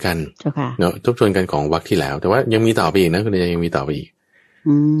บทวนกันเจ้าค่ะเนาะทบทวนกันของวรรคที่แล้วแต่ว่ายังมีต่อไปอีกนะคุณยังมีต่อไปอีก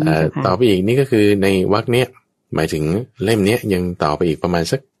ต่อไปอีกนี่ก็คือในวรรคเนี้ยหมายถึงเล่มเนี้ยยังต่อไปอีกประมาณ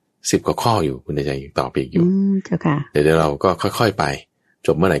สัก10 กว่าข้ออยู่คุณใจยังต่อไปอีกอยู่เจ้าค่ะเดี๋ยวเราก็ค่อยๆไปจ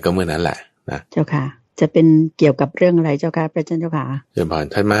บเมื่อไหร่ก็เมื่อนั้นแหละนะเจ้าค่ะจะเป็นเกี่ยวกับเรื่องอะไรเจ้าค่ะพระอาจารย์เจ้าค่ะเดี๋ยวผ่าน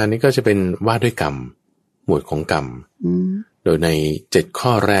ถัดมานี่ก็จะเป็นว่าด้วยกรรมหมวดของกรรมโดยใน7ข้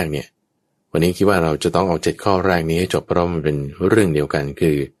อแรกเนี่ยวันนี้คิดว่าเราจะต้องเอา7ข้อแรกนี้ให้จบเพราะมันเป็นเรื่องเดียวกัน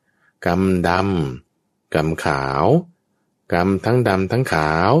คือกรรมดำกรรมขาวกรรมทั้งดำทั้งข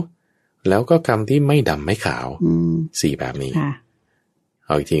าวแล้วก็กรรมที่ไม่ดำไม่ขาว4แบบนี้เอ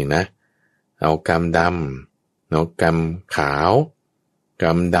าอีกทีนะเอากรรมดำเอากรรมขาวกร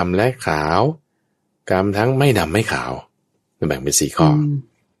รมดำและขาวกรรมทั้งไม่ดำไม่ขาวแบ่งเป็น4ข้อ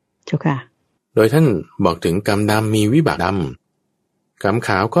เจ้าค่ะโดยท่านบอกถึงกรรมดำมีวิบากดำกรรมข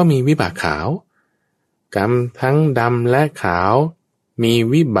าวก็มีวิบากขาวกรรมทั้งดำและขาวมี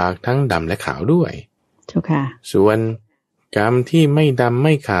วิบากทั้งดำและขาวด้วยเจ้าค่ะส่วนกรรมที่ไม่ดำไ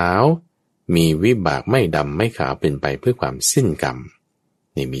ม่ขาวมีวิบากไม่ดำไม่ขาวเป็นไปเพื่อความสิ้นกรรม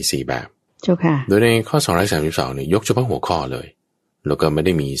นี่มี4แบบเจ้าค่ะโดยในข้อ232เนี่ยยกเฉพาะหัวข้อเลยแล้วก็ไม่ไ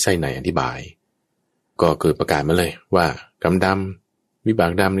ด้มีไส้ในอธิบายก็คือประกาศมาเลยว่ากรรมดำวิบา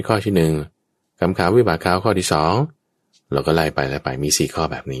กดำในข้อที่1กรรมขาววิบากขาวข้อที่2แล้วก็ไล่ไปมี4ข้อ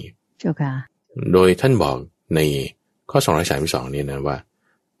แบบนี้เจ้าค่ะโดยท่านบอกในข้อ232เนี่ยนะว่า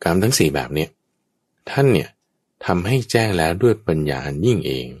กรรมทั้ง4แบบนี้ท่านเนี่ยทำให้แจ้งแล้วด้วยปัญญาอันยิ่งเ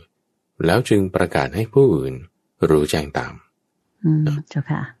องแล้วจึงประกาศให้ผู้อื่นรู้แจ้งตามเจ้า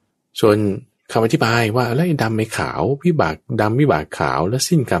ค่ะส่วนคำอธิบายว่าแล้วดำไม่ขาววิบากดำวิบากขาวและ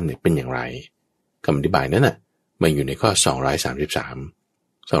สิ้นกรรมเนี่ยเป็นอย่างไรคำอธิบายนั้นน่ะมันอยู่ในข้อ233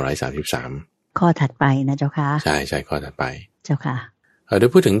ข้อถัดไปนะเจ้าค่ะใช่ข้อถัดไปเจ้าค่ะโดย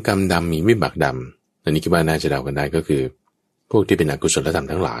พูดถึงกรรมดำมีวิบากดำอันนี้คิดว่าน่าจะเดากันได้ก็คือพวกที่เป็นอกุศลธรรม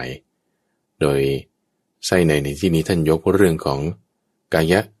ทั้งหลายโดยไส้ในที่นี้ท่านยกเรื่องของกา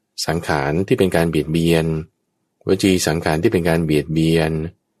ยสังขารที่เป็นการเบียดเบียนวจีสังขารที่เป็นการเบียดเบียน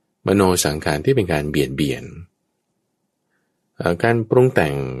มโนสังขารที่เป็นการเบียดเบียนการปรุงแต่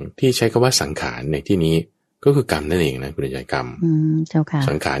งที่ใช้คำว่าสังขารในที่นี้ก็คือกรรมนั่นเองนะคุณใจกรรมเจ้าค่ะ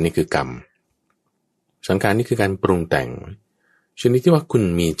สังขารนี่คือกรรมสังขารนี่คือการปรุงแต่งชนิดที่ว่าคุณ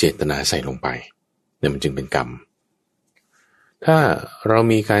มีเจตนาใส่ลงไปเนี่ยมันจึงเป็นกรรมถ้าเรา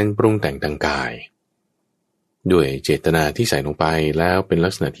มีการปรุงแต่งทางกายด้วยเจตนาที่ใส่ลงไปแล้วเป็นลั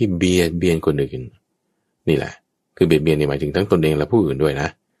กษณะที่เบียดเบียนคนอื่นนี่แหละคือเบียดเบียนหมายถึงทั้งตนเองและผู้อื่นด้วยนะ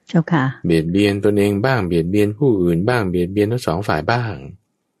เจ้าค่ะเบียดเบียนตนเองบ้างเบียดเบียนผู้อื่นบ้างเบียดเบียนทั้ง2ฝ่ายบ้าง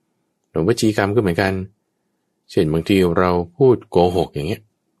หรือวจีกรรมก็เหมือนกันเช่นบางทีเราพูดโกหกอย่างเงี้ย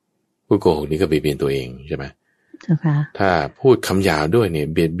พูดโกหกนี่ก็เบียดเบียนตัวเองใช่ไหมถ้าพูดคำหยาบด้วยเนี่ย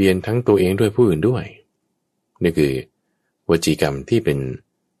เบียดเบียนทั้งตัวเองด้วยผู้อื่นด้วย นี่คือวจีกรรมที่เป็น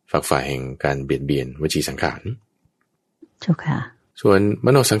ฝักฝ่ายแห่งการเบียดเบียนวจีสังขารเจ้าค่ะส่วนม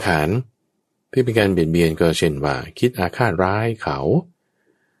โนสังขารที่เป็นการเบียดเบียนก็เช่นว่าคิดอาฆาตร้ายเขา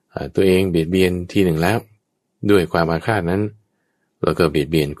ตัวเองเบียดเบียนทีหนึ่งแล้วด้วยความอาฆาตนั้นแล้วก็เบียด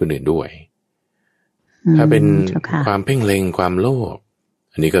เบียนคนอื่นด้วยถ้าเป็นความเพ่งเล็งความโลภ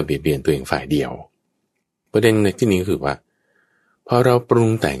อันนี้ก็เบียดเบียนตัวเองฝ่ายเดียวประเด็นในที่นี้ก็คือว่าพอเราปรุง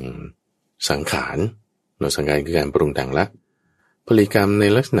แต่งสังขารเราสังขารคือการปรุงแต่งละพฤติกรรมใน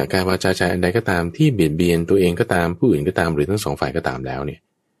ลักษณะกายวาจาใจอันใดก็ตามที่เบียดเบียนตัวเองก็ตามผู้อื่นก็ตามหรือทั้งสองฝ่ายก็ตามแล้วเนี่ย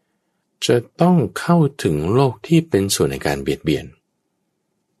จะต้องเข้าถึงโลกที่เป็นส่วนในการเบียดเบียน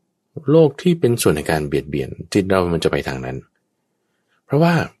โลกที่เป็นส่วนในการเบียดเบียนจิตเรามันจะไปทางนั้นเพราะ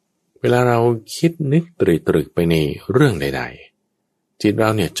ว่าเวลาเราคิดนึกตรึกไปในเรื่องใดๆจิตเรา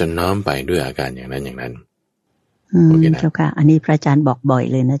เนี่ยจะน้อมไปด้วยอาการอย่างนั้นอย่างนั้นเจ้าค่ะอันนี้พระอาจารย์บอกบ่อย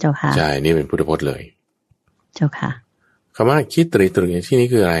เลยนะเจ้าค่ะใช่นี่เป็นพุทธพจน์เลยเจ้าค่ะคำว่าคิดตรึกในที่นี้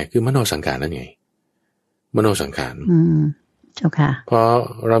คืออะไรคือมโนสังขารนั่นไงมโนสังขารเจ้าค่ะพอ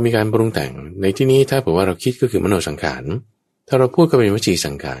เรามีการปรุงแต่งในที่นี้ถ้าบอกว่าเราคิดก็คือมโนสังขารถ้าเราพูดก็เป็นวจี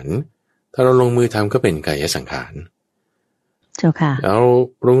สังขารถ้าเราลงมือทำก็เป็นกายสังขารเจ้าค่ะเรา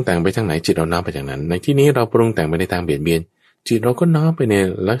ปรุงแต่งไปทางไหนจิตเราน้อมไปทางนั้นในที่นี้เราปรุงแต่งไปในทางเบียดเบียนจิตเราก็น้อมไปใน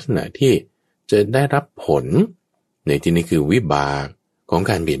ลักษณะที่จะได้รับผลในที่นี้คือวิบากของ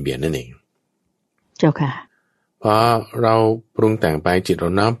การเบียดเบียนนั่นเองเจ้าค่ะพอเราปรุงแต่งไปจิตเรา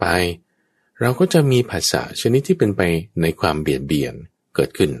น้อมไปเราก็จะมีภาษาชนิดที่เป็นไปในความเบียดเบียนเกิด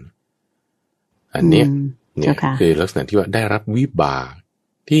ขึ้นอันนี้เนี่ยคือลักษณะที่ว่าได้รับวิบาก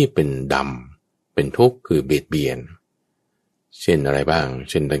ที่เป็นดำเป็นทุกข์คือเบียดเบียนเช่นอะไรบ้าง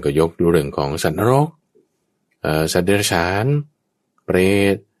เช่นท่านก็ยกดูเรื่องของสัตว์นรกสัตว์เดรัจฉานเปร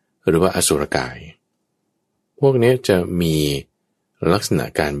ตหรือว่าอสุรกายพวกนี้จะมีลักษณะ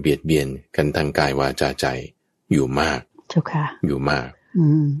การเบียดเบียนกันทางกายวาจาใจอยู่มากเจ้าค่ะอยู่มาก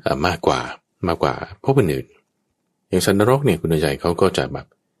มากกว่าพวกอื่นอย่างสัตว์นรกเนี่ยคุณใจเขาก็จะแบบ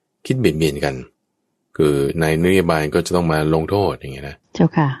คิดเบียดเบียนกันคือในนโยบายก็จะต้องมาลงโทษอย่างเงี้ยนะเจ้า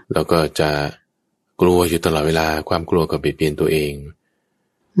ค่ะแล้วก็จะกลัวอยู่ตลอดเวลาความกลัวกับเบียดเบียนตัวเอง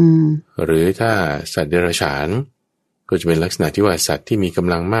หรือถ้าสัตว์เดรัจฉานก็จะเป็นลักษณะที่ว่าสัตว์ที่มีก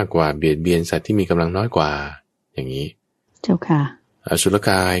ำลังมากกว่าเบียดเบียนสัตว์ที่มีกำลังน้อยกว่าอย่างนี้เจ้าค่ะอสุรก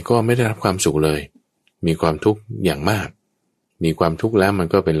ายก็ไม่ได้รับความสุขเลยมีความทุกข์อย่างมากมีความทุกข์แล้วมัน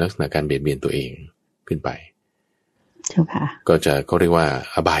ก็เป็นลักษณะการเบียดเบียนตัวเองขึ้นไปเจ้าค่ะก็จะเขาเรียกว่า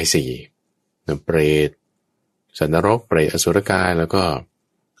อบายสี่เปรตสัตว์นรกเปรตอสุรกายแล้วก็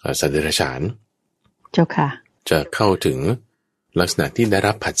สัตว์เดรัจฉานเจ้าค่ะจะเข้าถึงลักษณะที่ได้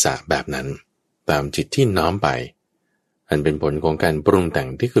รับผัสสะแบบนั้นตามจิตที่น้อมไปอันเป็นผลของการปรุงแต่ง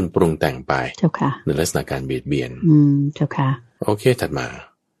ที่คุณปรุงแต่งไปเจ้าค่ะในลักษณะการเบียดเบียนเจ้าค่ะโอเคถัดมา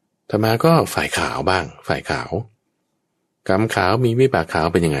ก็ฝ่ายขาวบ้างฝ่ายขาวกรรมขาวมีวิบากขาว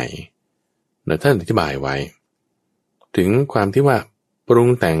เป็นยังไงท่านอธิบายไว้ถึงความที่ว่าปรุง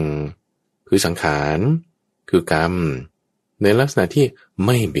แต่งคือสังขารคือกรรมในลักษณะที่ไ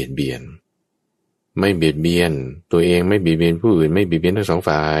ม่เบียดเบียนตัวเองไม่เบียดเบียนผู้อื่นไม่เบียดเบียนทั้งสอง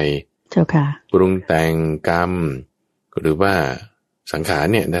ฝ่ายเจ้าค่ะปรุงแต่งกรรมหรือว่าสังขาร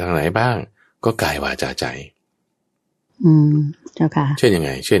เนี่ยในทางไหนบ้างก็กายวาจาใจเจ้าค่ะเช่นยังไ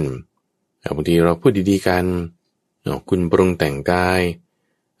งเช่นบางทีเราพูดดีๆกันคุณปรุงแต่งกาย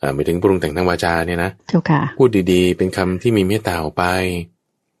ไม่ถึงปรุงแต่งทางวาจาเนี่ยนะเจ้าค่ะพูดดีๆเป็นคำที่มีเมตตาออกไป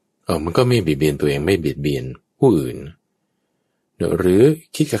มันก็ไม่เบียดเบียนตัวเองไม่เบียดเบียนผู้อื่นหรือ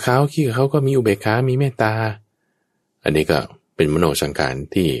คิดกับเขาก็มีอุเบกขามีเมตตาอันนี้ก็เป็นมโนสังขาร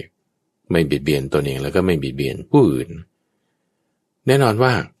ที่ไม่เบียดเบียนตัวเองแล้วก็ไม่เบียดเบียนผู้อื่นแน่นอนว่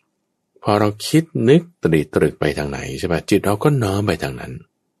าพอเราคิดนึกตรึกไปทางไหนใช่ป่ะจิตเราก็น้อมไปทางนั้น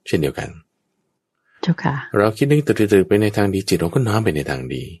เช่นเดียวกันเจ้าค่ะเราคิดนึกตรึกไปในทางดีจิตเราก็น้อมไปในทาง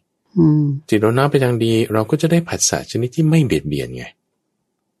ดีจิตเราน้อมไปทางดีเราก็จะได้ผัสสะชนิดที่ไม่เบียดเบียนไง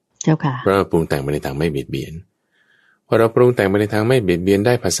เจ้าค่ะเพราะเราปรุงแต่งไปในทางไม่เบียดเบียนพอเราปรุงแต่งไปในทางไม่เบียดเบียนไ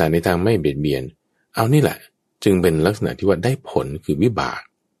ด้ผัสสะในทางไม่เบียดเบียนเอานี่แหละจึงเป็นลักษณะที่ว่าได้ผลคือวิบาก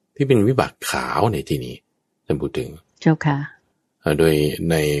ที่เป็นวิบากขาวในที่นี้ท่านพูดถึงเจ้าค่ะโดย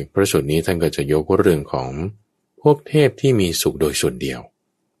ในพระสูตรนี้ท่านก็จะยกเรื่องของพวกเทพที่มีสุขโดยส่วนเดียว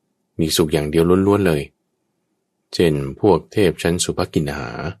มีสุขอย่างเดียวล้วนๆเลยเช่นพวกเทพชั้นสุภกินหา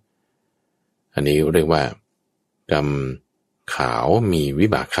อันนี้เรียกว่ากรรมขาวมีวิ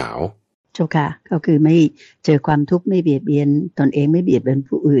บากขาวเจ้าค่ะก็คือไม่เจอความทุกข์ไม่เบียดเบียนตนเองไม่เบียดเบียน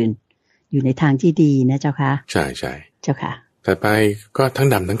ผู้อื่นอยู่ในทางที่ดีนะเจ้าค่ะใช่ใช่เจ้าค่ะถัดไปก็ทั้ง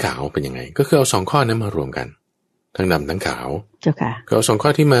ดำทั้งขาวเป็นยังไงก็คือเอาสองข้อนั้นมารวมกันทั้งดำทั้งขาวเจ้าค่ะก็เอาสองข้อ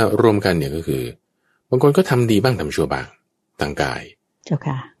ที่มารวมกันเนี่ยก็คือบางคนก็ทำดีบ้างทำชั่วบ้างทางกาย เจ้า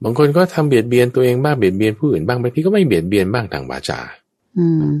ค่ะบางคนก็ทำเบียดเบียนตัวเองบ้างเบียดเบียนผู้อื่นบ้างบางทีก็ไม่เบียดเบียนบ้างทางวาจา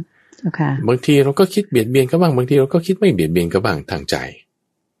เจ้าค่ะบางทีเราก็คิดเบียดเบียนก็บ้างบางทีเราก็คิดไม่เบียดเบียนก็บ้างทางใจ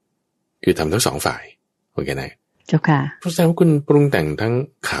คือทำทั้งสองฝ่ายโอเคไหมเจ้าค่ะเพราะฉะนั้นคุณปรุงแต่งทั้ง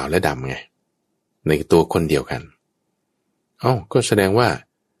ขาวและดำไงในตัวคนเดียวกันก็แสดงว่า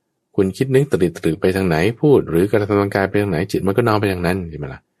คุณคิดนึกตรึกไปทางไหนพูดหรือกระทำทางกายไปทางไหนจิตมันก็น้อมไปทางนั้นใช่ไหม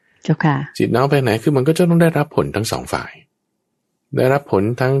ล่ะเจ้าค่ะจิตน้อมไปทางไหนคือมันก็จะต้องได้รับผลทั้งสองฝ่ายได้รับผล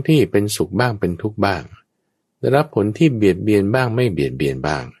ทั้งที่เป็นสุขบ้างเป็นทุกข์บ้างได้รับผลที่เบียดเบียนบ้างไม่เบียดเบียน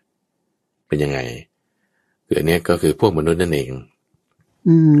บ้างเป็นยังไงคืออันนี้ก็คือพวกมนุษย์นั่นเอง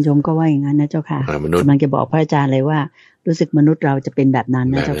โยมก็ว่าอย่างนั้นนะเจ้าค่ะมนุษย์กำลังจะบอกพระอาจารย์เลยว่ารู้สึกมนุษย์เราจะเป็นแบบนั้น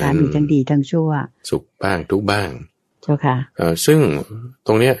นะเจ้าค่ะมีทั้งดีทั้งชั่วสุขบ้างทุกข์บ้างเจ้าค่ะซึ่งต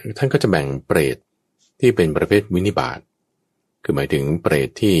รงเนี้ยท่านก็จะแบ่งเปรตที่เป็นประเภทวินิบาตคือหมายถึงเปรต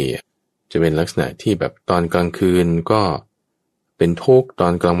ที่จะเป็นลักษณะที่แบบตอนกลางคืนก็เป็นทุกข์ตอ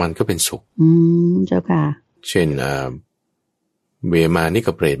นกลางวันก็เป็นสุขเจ้าค่ะเช่นเวมานิก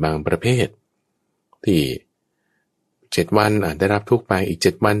เปรตบางประเภทที่7 วันได้รับทุกข์ไปอีก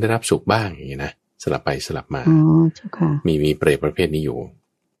7 วันได้รับสุขบ้างอย่างนี้นะสลับไปสลับมาเจ้าค่ะมีเปรตประเภทนี้อยู่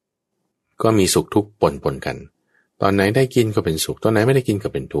ก็มีสุขทุกข์ปนกันตอนไหนได้กินก็เป็นสุขตอนไหนไม่ได้กินก็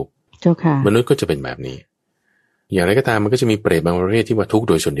เป็นทุกข์เจ้าค่ะมนุษย์ก็จะเป็นแบบนี้อย่างไรก็ตามมันก็จะมีเปรตบางประเภทที่ว่าทุกข์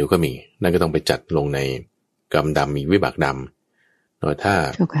โดยส่วนเดียวก็มีนั่นก็ต้องไปจัดลงในกรรมดำมีวิบากดำถ้า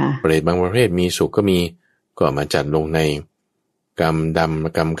เปรตบางประเภทมีสุขก็มีก็มาจัดลงในกรรมด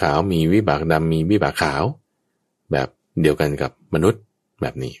ำกรรมขาวมีวิบากดำมีวิบากขาวแบบเดียวกันกับมนุษย์แบ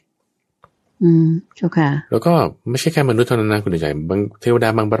บนี้เจ้าค่ะแล้วก็ไม่ใช่แค่มนุษย์เท่านั้นนะคุณใจบางเทวดา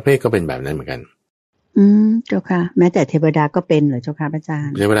บางประเภทก็เป็นแบบนั้นเหมือนกันเจ้าค่ะแม้แต่เทวดาก็เป็นเหรอเจ้าค่ะอาจาร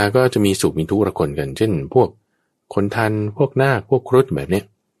ย์เทวดาก็จะมีสุขมีทุกข์ระคนกันเช่นพวกคนทันพวกนาคพวกครุฑแบบเนี้ย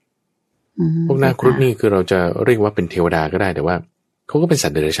พวกนาคครุฑนี่คือเราจะเรียกว่าเป็นเทวดาก็ได้แต่ว่าเขาก็เป็นสัต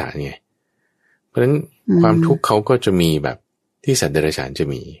ว์เดรัจฉานไงเพราะฉะนั้นความทุกข์เขาก็จะมีแบบที่สัตว์เดรัจฉานจะ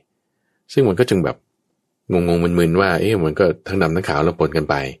มีซึ่งมันก็จึงแบบงงมึนๆว่ามันก็ทั้งดำทั้งขาวแล้วปนกัน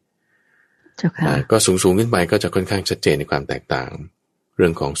ไปก็สูงขึ้นไปก็จะค่อนข้างชัดเจนในความแตกต่างเรื่อ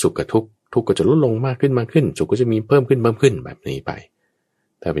งของสุขกับทุกข์ทุกข์ก็จะลดลงมากขึ้นสุขก็จะมีเพิ่มขึ้นแบบนี้ไป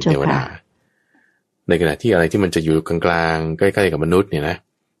ถ้าเป็นเทวดาในขณะที่อะไรที่มันจะอยู่กลางๆใกล้ๆกับมนุษย์เนี่ยนะ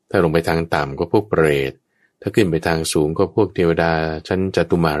ถ้าลงไปทางต่ำก็พวกเปรตถ้าขึ้นไปทางสูงก็พวกเทวดาชั้นจ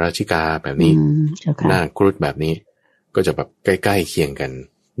ตุมาราชิกาแบบนี้นาคครุฑแบบนี้ก็จะแบบใกล้ๆเคียงกัน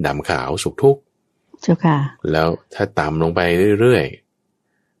ดำขาวสุขทุกข์แล้วถ้าต่ำลงไปเรื่อย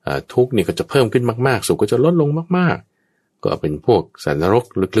ๆทุกข์นี่ก็จะเพิ่มขึ้นมากๆสุขก็จะลดลงมากๆก็เป็นพวกสัตว์นรก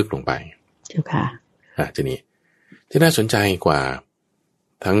ลึกๆลงไปเจ้าค่ะทีนี้ที่น่าสนใจกว่า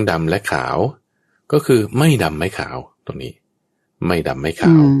ทั้งดำและขาวก็คือไม่ดำไม่ขาวตรงนี้ไม่ดำไม่ข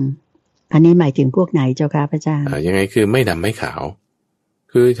าวอันนี้หมายถึงพวกไหนเจ้าค่ะพระอาจารย์ยังไงคือไม่ดำไม่ขาว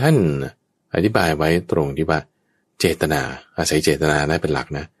คือท่านอธิบายไว้ตรงที่ว่าเจตนาอาศัยเจตนาได้เป็นหลัก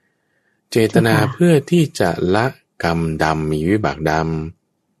นะเจตนาเพื่อที่จะละกรรมดำมีวิบากด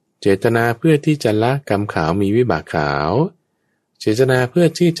ำเจตนาเพื่อที่จะละกรรมขาวมีวิบากขาวเจตนาเพื่อ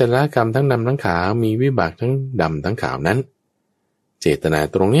ที่จะละกรรมทั้งดำทั้งขาวมีวิบากทั้งดำทั้งขาวนั้นเจตนา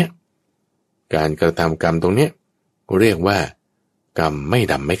ตรงเนี้ยการกระทำกรรมตรงเนี้ยเรียกว่ากรรมไม่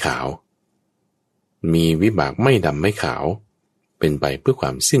ดำไม่ขาวมีวิบากไม่ดำไม่ขาวเป็นไปเพื่อคว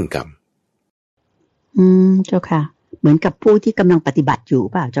ามสิ้นกรรมเจ้าค่ะเหมือนกับผู้ที่กำลังปฏิบัติอยู่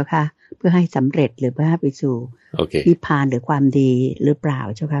เปล่าเจ้าค่ะเพื่อให้สำเร็จหรือเพื่อให้ไปสู่นิพพานหรือความดีหรือเปล่า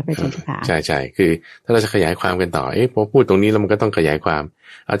เจ้าค่ะพระอาจารย์เจ้าค่ะใช่ๆคือถ้าเราจะขยายความกันต่อพอพูดตรงนี้แล้วมันก็ต้องขยายความ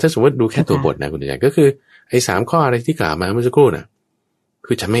ถ้าสมมติดูแค่ตัวบทนะคุณอาจารย์ก็คือไอ้3ข้ออะไรที่กล่าวมาเมื่อสักครู่น่ะ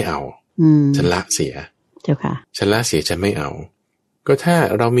คือฉันไม่เอาฉันละเสียเจ้าค่ะฉันละเสียฉันไม่เอาก็ถ้า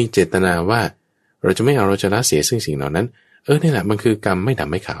เรามีเจตนาว่าเราจะไม่เอาเราจะละเสียซึ่งสิ่งเหล่านั้นนี่แหละมันคือกรรมไม่ด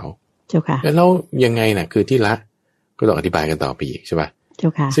ำไม่ขาวเจ้าค่ะแล้วยังไงน่ะคือที่ละก็ต้องอธิบายกันต่อไปอีกใช่ป่ะเจ้า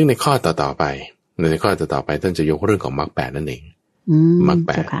ค่ะซึ่งในข้อต่อๆไปในข้อต่อๆไปท่านจะยกเรื่องของมรรค8นั่นเองมรรค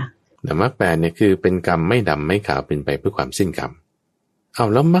8แต่มรรค8เนี่ยคือเป็นกรรมไม่ดำไม่ขาวเป็นไปเพื่อความสิ้นกรรม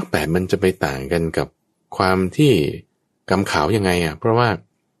แล้วมรรค8มันจะไปต่างกันกับความที่กรรมขาวยังไงเพราะว่า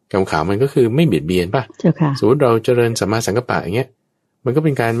กรรมขาวมันก็คือไม่เบียดเบียนป่ะสมมติเราเจริญสัมมาสังกัปปะอย่างเงี้ยมันก็เ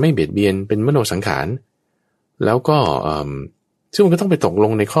ป็นการไม่เบียดเบียนเป็นมโนสังขารแล้วก็ซึ่งมันก็ต้องไปตกล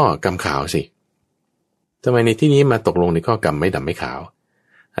งในข้อกรรมขาวสิทำไมในที่นี้มาตกลงในข้อกรรมไม่ดำไม่ขาว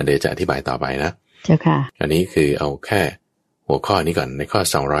เดี๋ยวจะอธิบายต่อไปนะเจ้าค่ะอันนี้คือเอาแค่หัวข้อนี้ก่อนในข้อ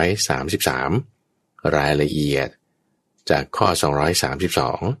233รายละเอียดจากข้อ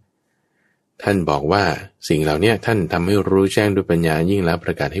232ท่านบอกว่าสิ่งเหล่านี้ท่านทำให้รู้แจ้งด้วยปัญญายิ่งแล้วป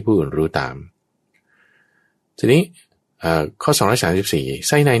ระกาศให้ผู้อื่นรู้ตามทีนี้ข้อ234ไ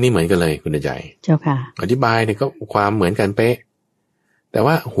ส้ในนี่เหมือนกันเลยคุณใจเจ้าค่ะอธิบายเนี่ยก็ความเหมือนกันเป๊ะ แต่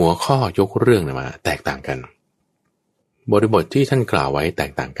ว่าหัวข้อยกเรื่องมาแตกต่างกันบริบทที่ท่านกล่าวไว้แต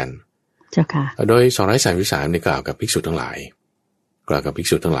กต่างกันเจ้าค่ะโดย233ได้กล่าวกับภิกษุทั้งหลายกล่าวกับภิก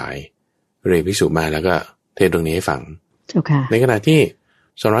ษุทั้งหลายเรียกภิกษุมาแล้วก็เทศน์ตรงนี้ให้ฟังเจ้าค่ะในขณะที่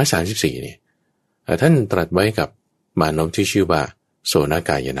234เนี่ยท่านตรัสไว้กับมานพที่ชื่อว่าโสน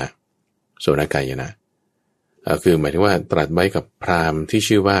กายนะโสนกายนะคือหมายถึงว่าตรัสไว้กับพราหมณ์ที่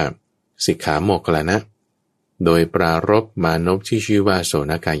ชื่อว่าสิกขาโมคคัลลานะโดยปรารภมานพที่ชื่อว่าโส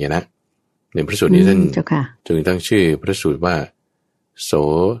นกายนะในพระสูตรนี้ท่านจึงตั้งชื่อพระสูตรว่าโส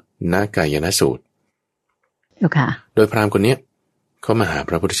นกายนะสูตรโดยพราหมณ์คนนี้เขามาหา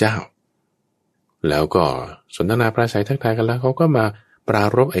พระพุทธเจ้าแล้วก็สนทนาปราศัยทักทายกันแล้วเขาก็มาปรา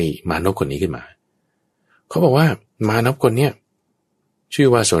รภไอ้มานพคนนี้ขึ้นมาเขาบอกว่ามานพคนเนี้ยชื่อ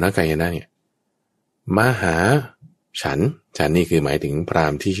ว่าโสนกายนะเนี่ยมาหาฉันนี่คือหมายถึงพราห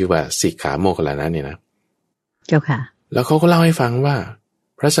มณ์ที่ชื่อว่าสิกขาโมคคัลลานะเนี่ยนะเจ้าค่ะแล้วเขาก็เล่าให้ฟังว่า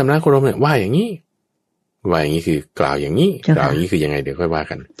พระสัมมาสัมพุทธเจ้าเนี่ยว่าอย่างนี้คือกล่าวอย่างนี้กล่าวอย่างนี้คือยังไงเดี๋ยวค่อยว่า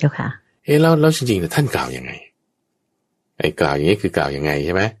กันเจ้าค่ะแล้วจริงๆท่านกล่าวยังไงไอ้กล่าวอย่างนี้คือกล่าวยังไงใ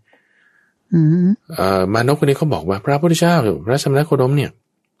ช่ไหมมานพคนนี้เขาบอกว่าพระพุทธเจ้าพระสัมมาสัมพุทธเจ้าเนี่ย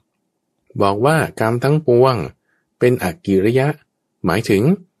บอกว่ากรรมทั้งปวงเป็นอกิริยะหมายถึง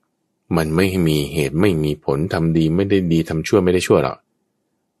มันไม่มีเหตุไม่มีผลทำดีไม่ได้ดีทำชั่วไม่ได้ชั่วหรอก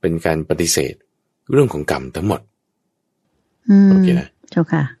เป็นการปฏิเสธเรื่องของกรรมทั้งหมดโอเคนะเจ้า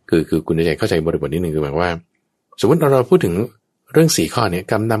ค่ะคือคุณใจเข้าใจบริบทนิดนึงคือหมายว่าสมมติเราพูดถึงเรื่อง4ข้อเนี่ย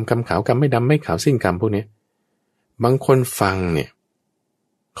กรรมดำกรรมขาวกรรมไม่ดำไม่ขาวสิ้นกรรมพวกนี้บางคนฟังเนี่ย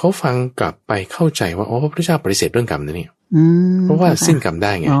เขาฟังกลับไปเข้าใจว่าอ๋อพระพุทธเจ้าปฏิเสธเรื่องกรรมนะเนี่ยเพราะว่าสิ้นกรรมไ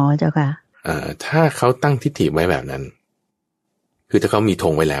ด้ไงอ๋อเจ้าค่ะถ้าเขาตั้งทิฏฐิไว้แบบนั้นคือถ้าเขามีธ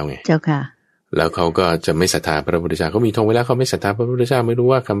งไว้แล้วไงเจ้าค่ะแล้วเขาก็จะไม่ศรัทธาพระพุทธเจ้าเขามีธงไว้แล้วเขาไม่ศรัทธาพระพุทธเจ้าไม่รู้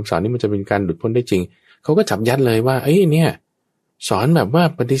ว่าคำสอนนี้มันจะเป็นการหลุดพ้นได้จริงเขาก็จับยัดเลยว่าเอ้ยเนี่ยสอนแบบว่า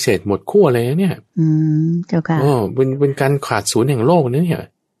ปฏิเสธหมดขั้วเลยเนี่ยเจ้าค่ะโอ้เป็นการขาดศูนย์แห่งโลกนะเนี่ย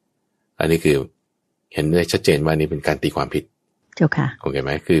อันนี้คือเห็นได้ชัดเจนว่านี่เป็นการตีความผิดเจ้าค่ะโอเคไห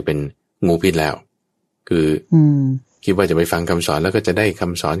มคือเป็นงูพิษแล้วคือคิดว่าจะไปฟังคำสอนแล้วก็จะได้ค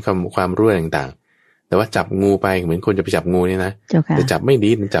ำสอนความรู้ต่างๆแต่ว่าจับงูไปเหมือนคนจะไปจับงูเนี่ยนะจะจับไม่ดี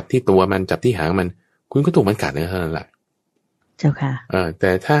มันจับที่ตัวมันจับที่หางมันคุณก็ถูกมันกัดเท่านั้นแหละเจ้าค่ะแต่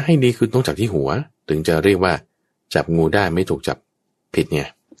ถ้าให้ดีคือต้องจับที่หัวถึงจะเรียกว่าจับงูได้ไม่ถูกจับผิดเนี่ย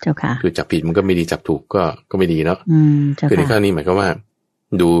เจ้าค่ะคือจับผิดมันก็ไม่ดีจับถูกก็ไม่ดีเนาะคือในข้อนี้หมายความว่า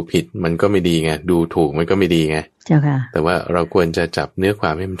ดูผิดมันก็ไม่ดีไงดูถูกมันก็ไม่ดีไงเจ้าค่ะแต่ว่าเราควรจะจับเนื้อคว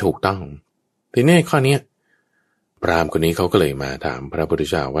ามให้มันถูกต้องทีนี้ข้อนี้พราหมณ์คนนี้เขาก็เลยมาถามพระพุทธ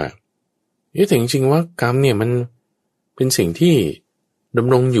เจ้าว่าแต่จริงๆว่ากรรมเนี่ยมันเป็นสิ่งที่ด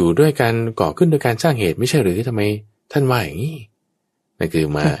ำรงอยู่ด้วยการก่อขึ้นโดยการสร้างเหตุไม่ใช่หรือทำไมท่านว่าอย่างนี้นั่นคือ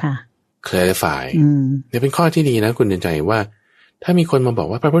มา clarify เนี่ยเป็นข้อที่ดีนะคุณเดินใจว่าถ้ามีคนมาบอก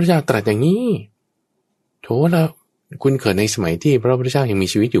ว่าพระพุทธเจ้าตรัสอย่างนี้โถแล้วคุณเกิดในสมัยที่พระพุทธเจ้ายังมี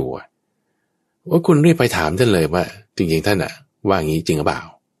ชีวิตอยู่ว่าคุณรีบไปถามท่านเลยว่าจริงๆท่านว่าอย่างนี้จริงหรือเปล่า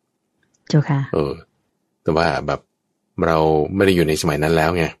เจ้าค่ะแต่ว่าแบบเราไม่ได้อยู่ในสมัยนั้นแล้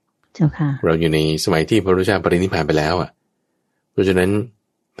วไงเจ้าค่ะเราอยู่ในสมัยที่พระพุทธเจ้าปรินิพพานไปแล้วเพราะฉะนั้น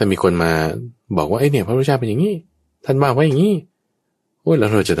ถ้ามีคนมาบอกว่าเนี่ยพระพุทธเจ้าเป็นอย่างนี้ท่านว่าไว้อย่างนี้แล้ว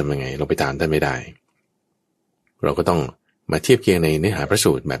เราจะทำยังไงเราไปตามท่านไม่ได้เราก็ต้องมาเทียบเคียงในเนื้อหาพระ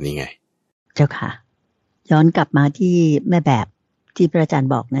สูตรแบบนี้ไงเจ้าค่ะย้อนกลับมาที่แม่แบบที่พระอาจารย์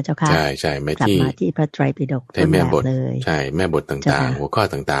บอกนะเจ้าค่ะใช่ๆกลับมาที่พระไตรปิฎกต้นแบบเลยใช่แม่บทต่างๆหัวข้อ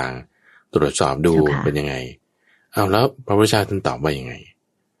ต่างๆตรวจสอบดูเป็นยังไงแล้วพระพุทธเจ้าท่านตอบว่ายังไง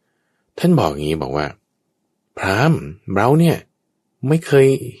ท่านบอกอย่างนี้บอกว่าพราหมณ์เราเนี่ยไม่เคย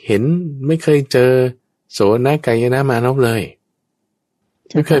เห็นไม่เคยเจอโสนกายนะมานพเลย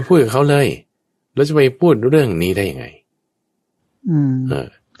ไม่เคยพูดกับเขาเลยแล้วจะไปพูดเรื่องนี้ได้ยังไง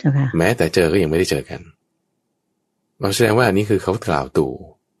แม้แต่เจอก็ยังไม่ได้เจอกันเราแสดงว่าอันนี้คือเขากล่าวตู่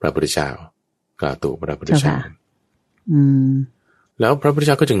พระพุทธเจ้ากล่าวตู่พระพุทธเจ้าแล้วพระพุทธเ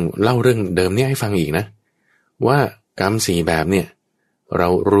จ้าก็จึงเล่าเรื่องเดิมนี้ให้ฟังอีกนะว่ากรรม4แบบเนี่ยเรา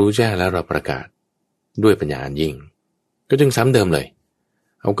รู้แจ้งแล้วเราประกาศด้วยปัญญาอันยิ่งก็จึงซ้ำเดิมเลย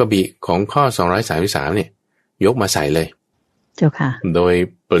เอากระบี่ของข้อ233เนี่ยยกมาใส่เลยเจ้าค่ะโดย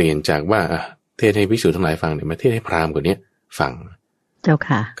เปลี่ยนจากว่าเทศให้ภิกษุทั้งหลายฟังเนี่ยมาเทศให้พราหมณ์คนนี้ฟังเจ้า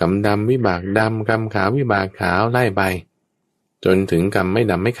ค่ะกรรมดำวิบากดำกรรมขาววิบากขาวไล่ไปจนถึงกรรมไม่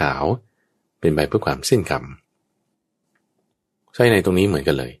ดำไม่ขาวเป็นไปเพื่อความสิ้นกรรมใช่ในตรงนี้เหมือน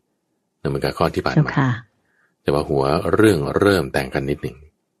กันเลยเหมือนกับข้อที่ผ่านมาแต่ว่าหัวเรื่องเริ่มแต่งกันนิดหนึ่ง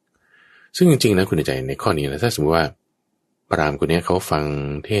ซึ่งจริงๆนะคุณใจในข้อนี้นะถ้าสมมติว่าพราหมณ์คนนี้เขาฟัง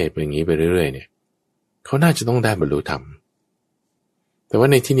เทศเป็นอย่างนี้ไปเรื่อยๆเนี่ยเขาน่าจะต้องได้บรรลุธรรมแต่ว่า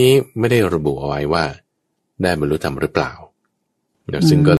ในที่นี้ไม่ได้ระบุเอาไว้ว่าได้บรรลุธรรมหรือเปล่า ซึ่งก็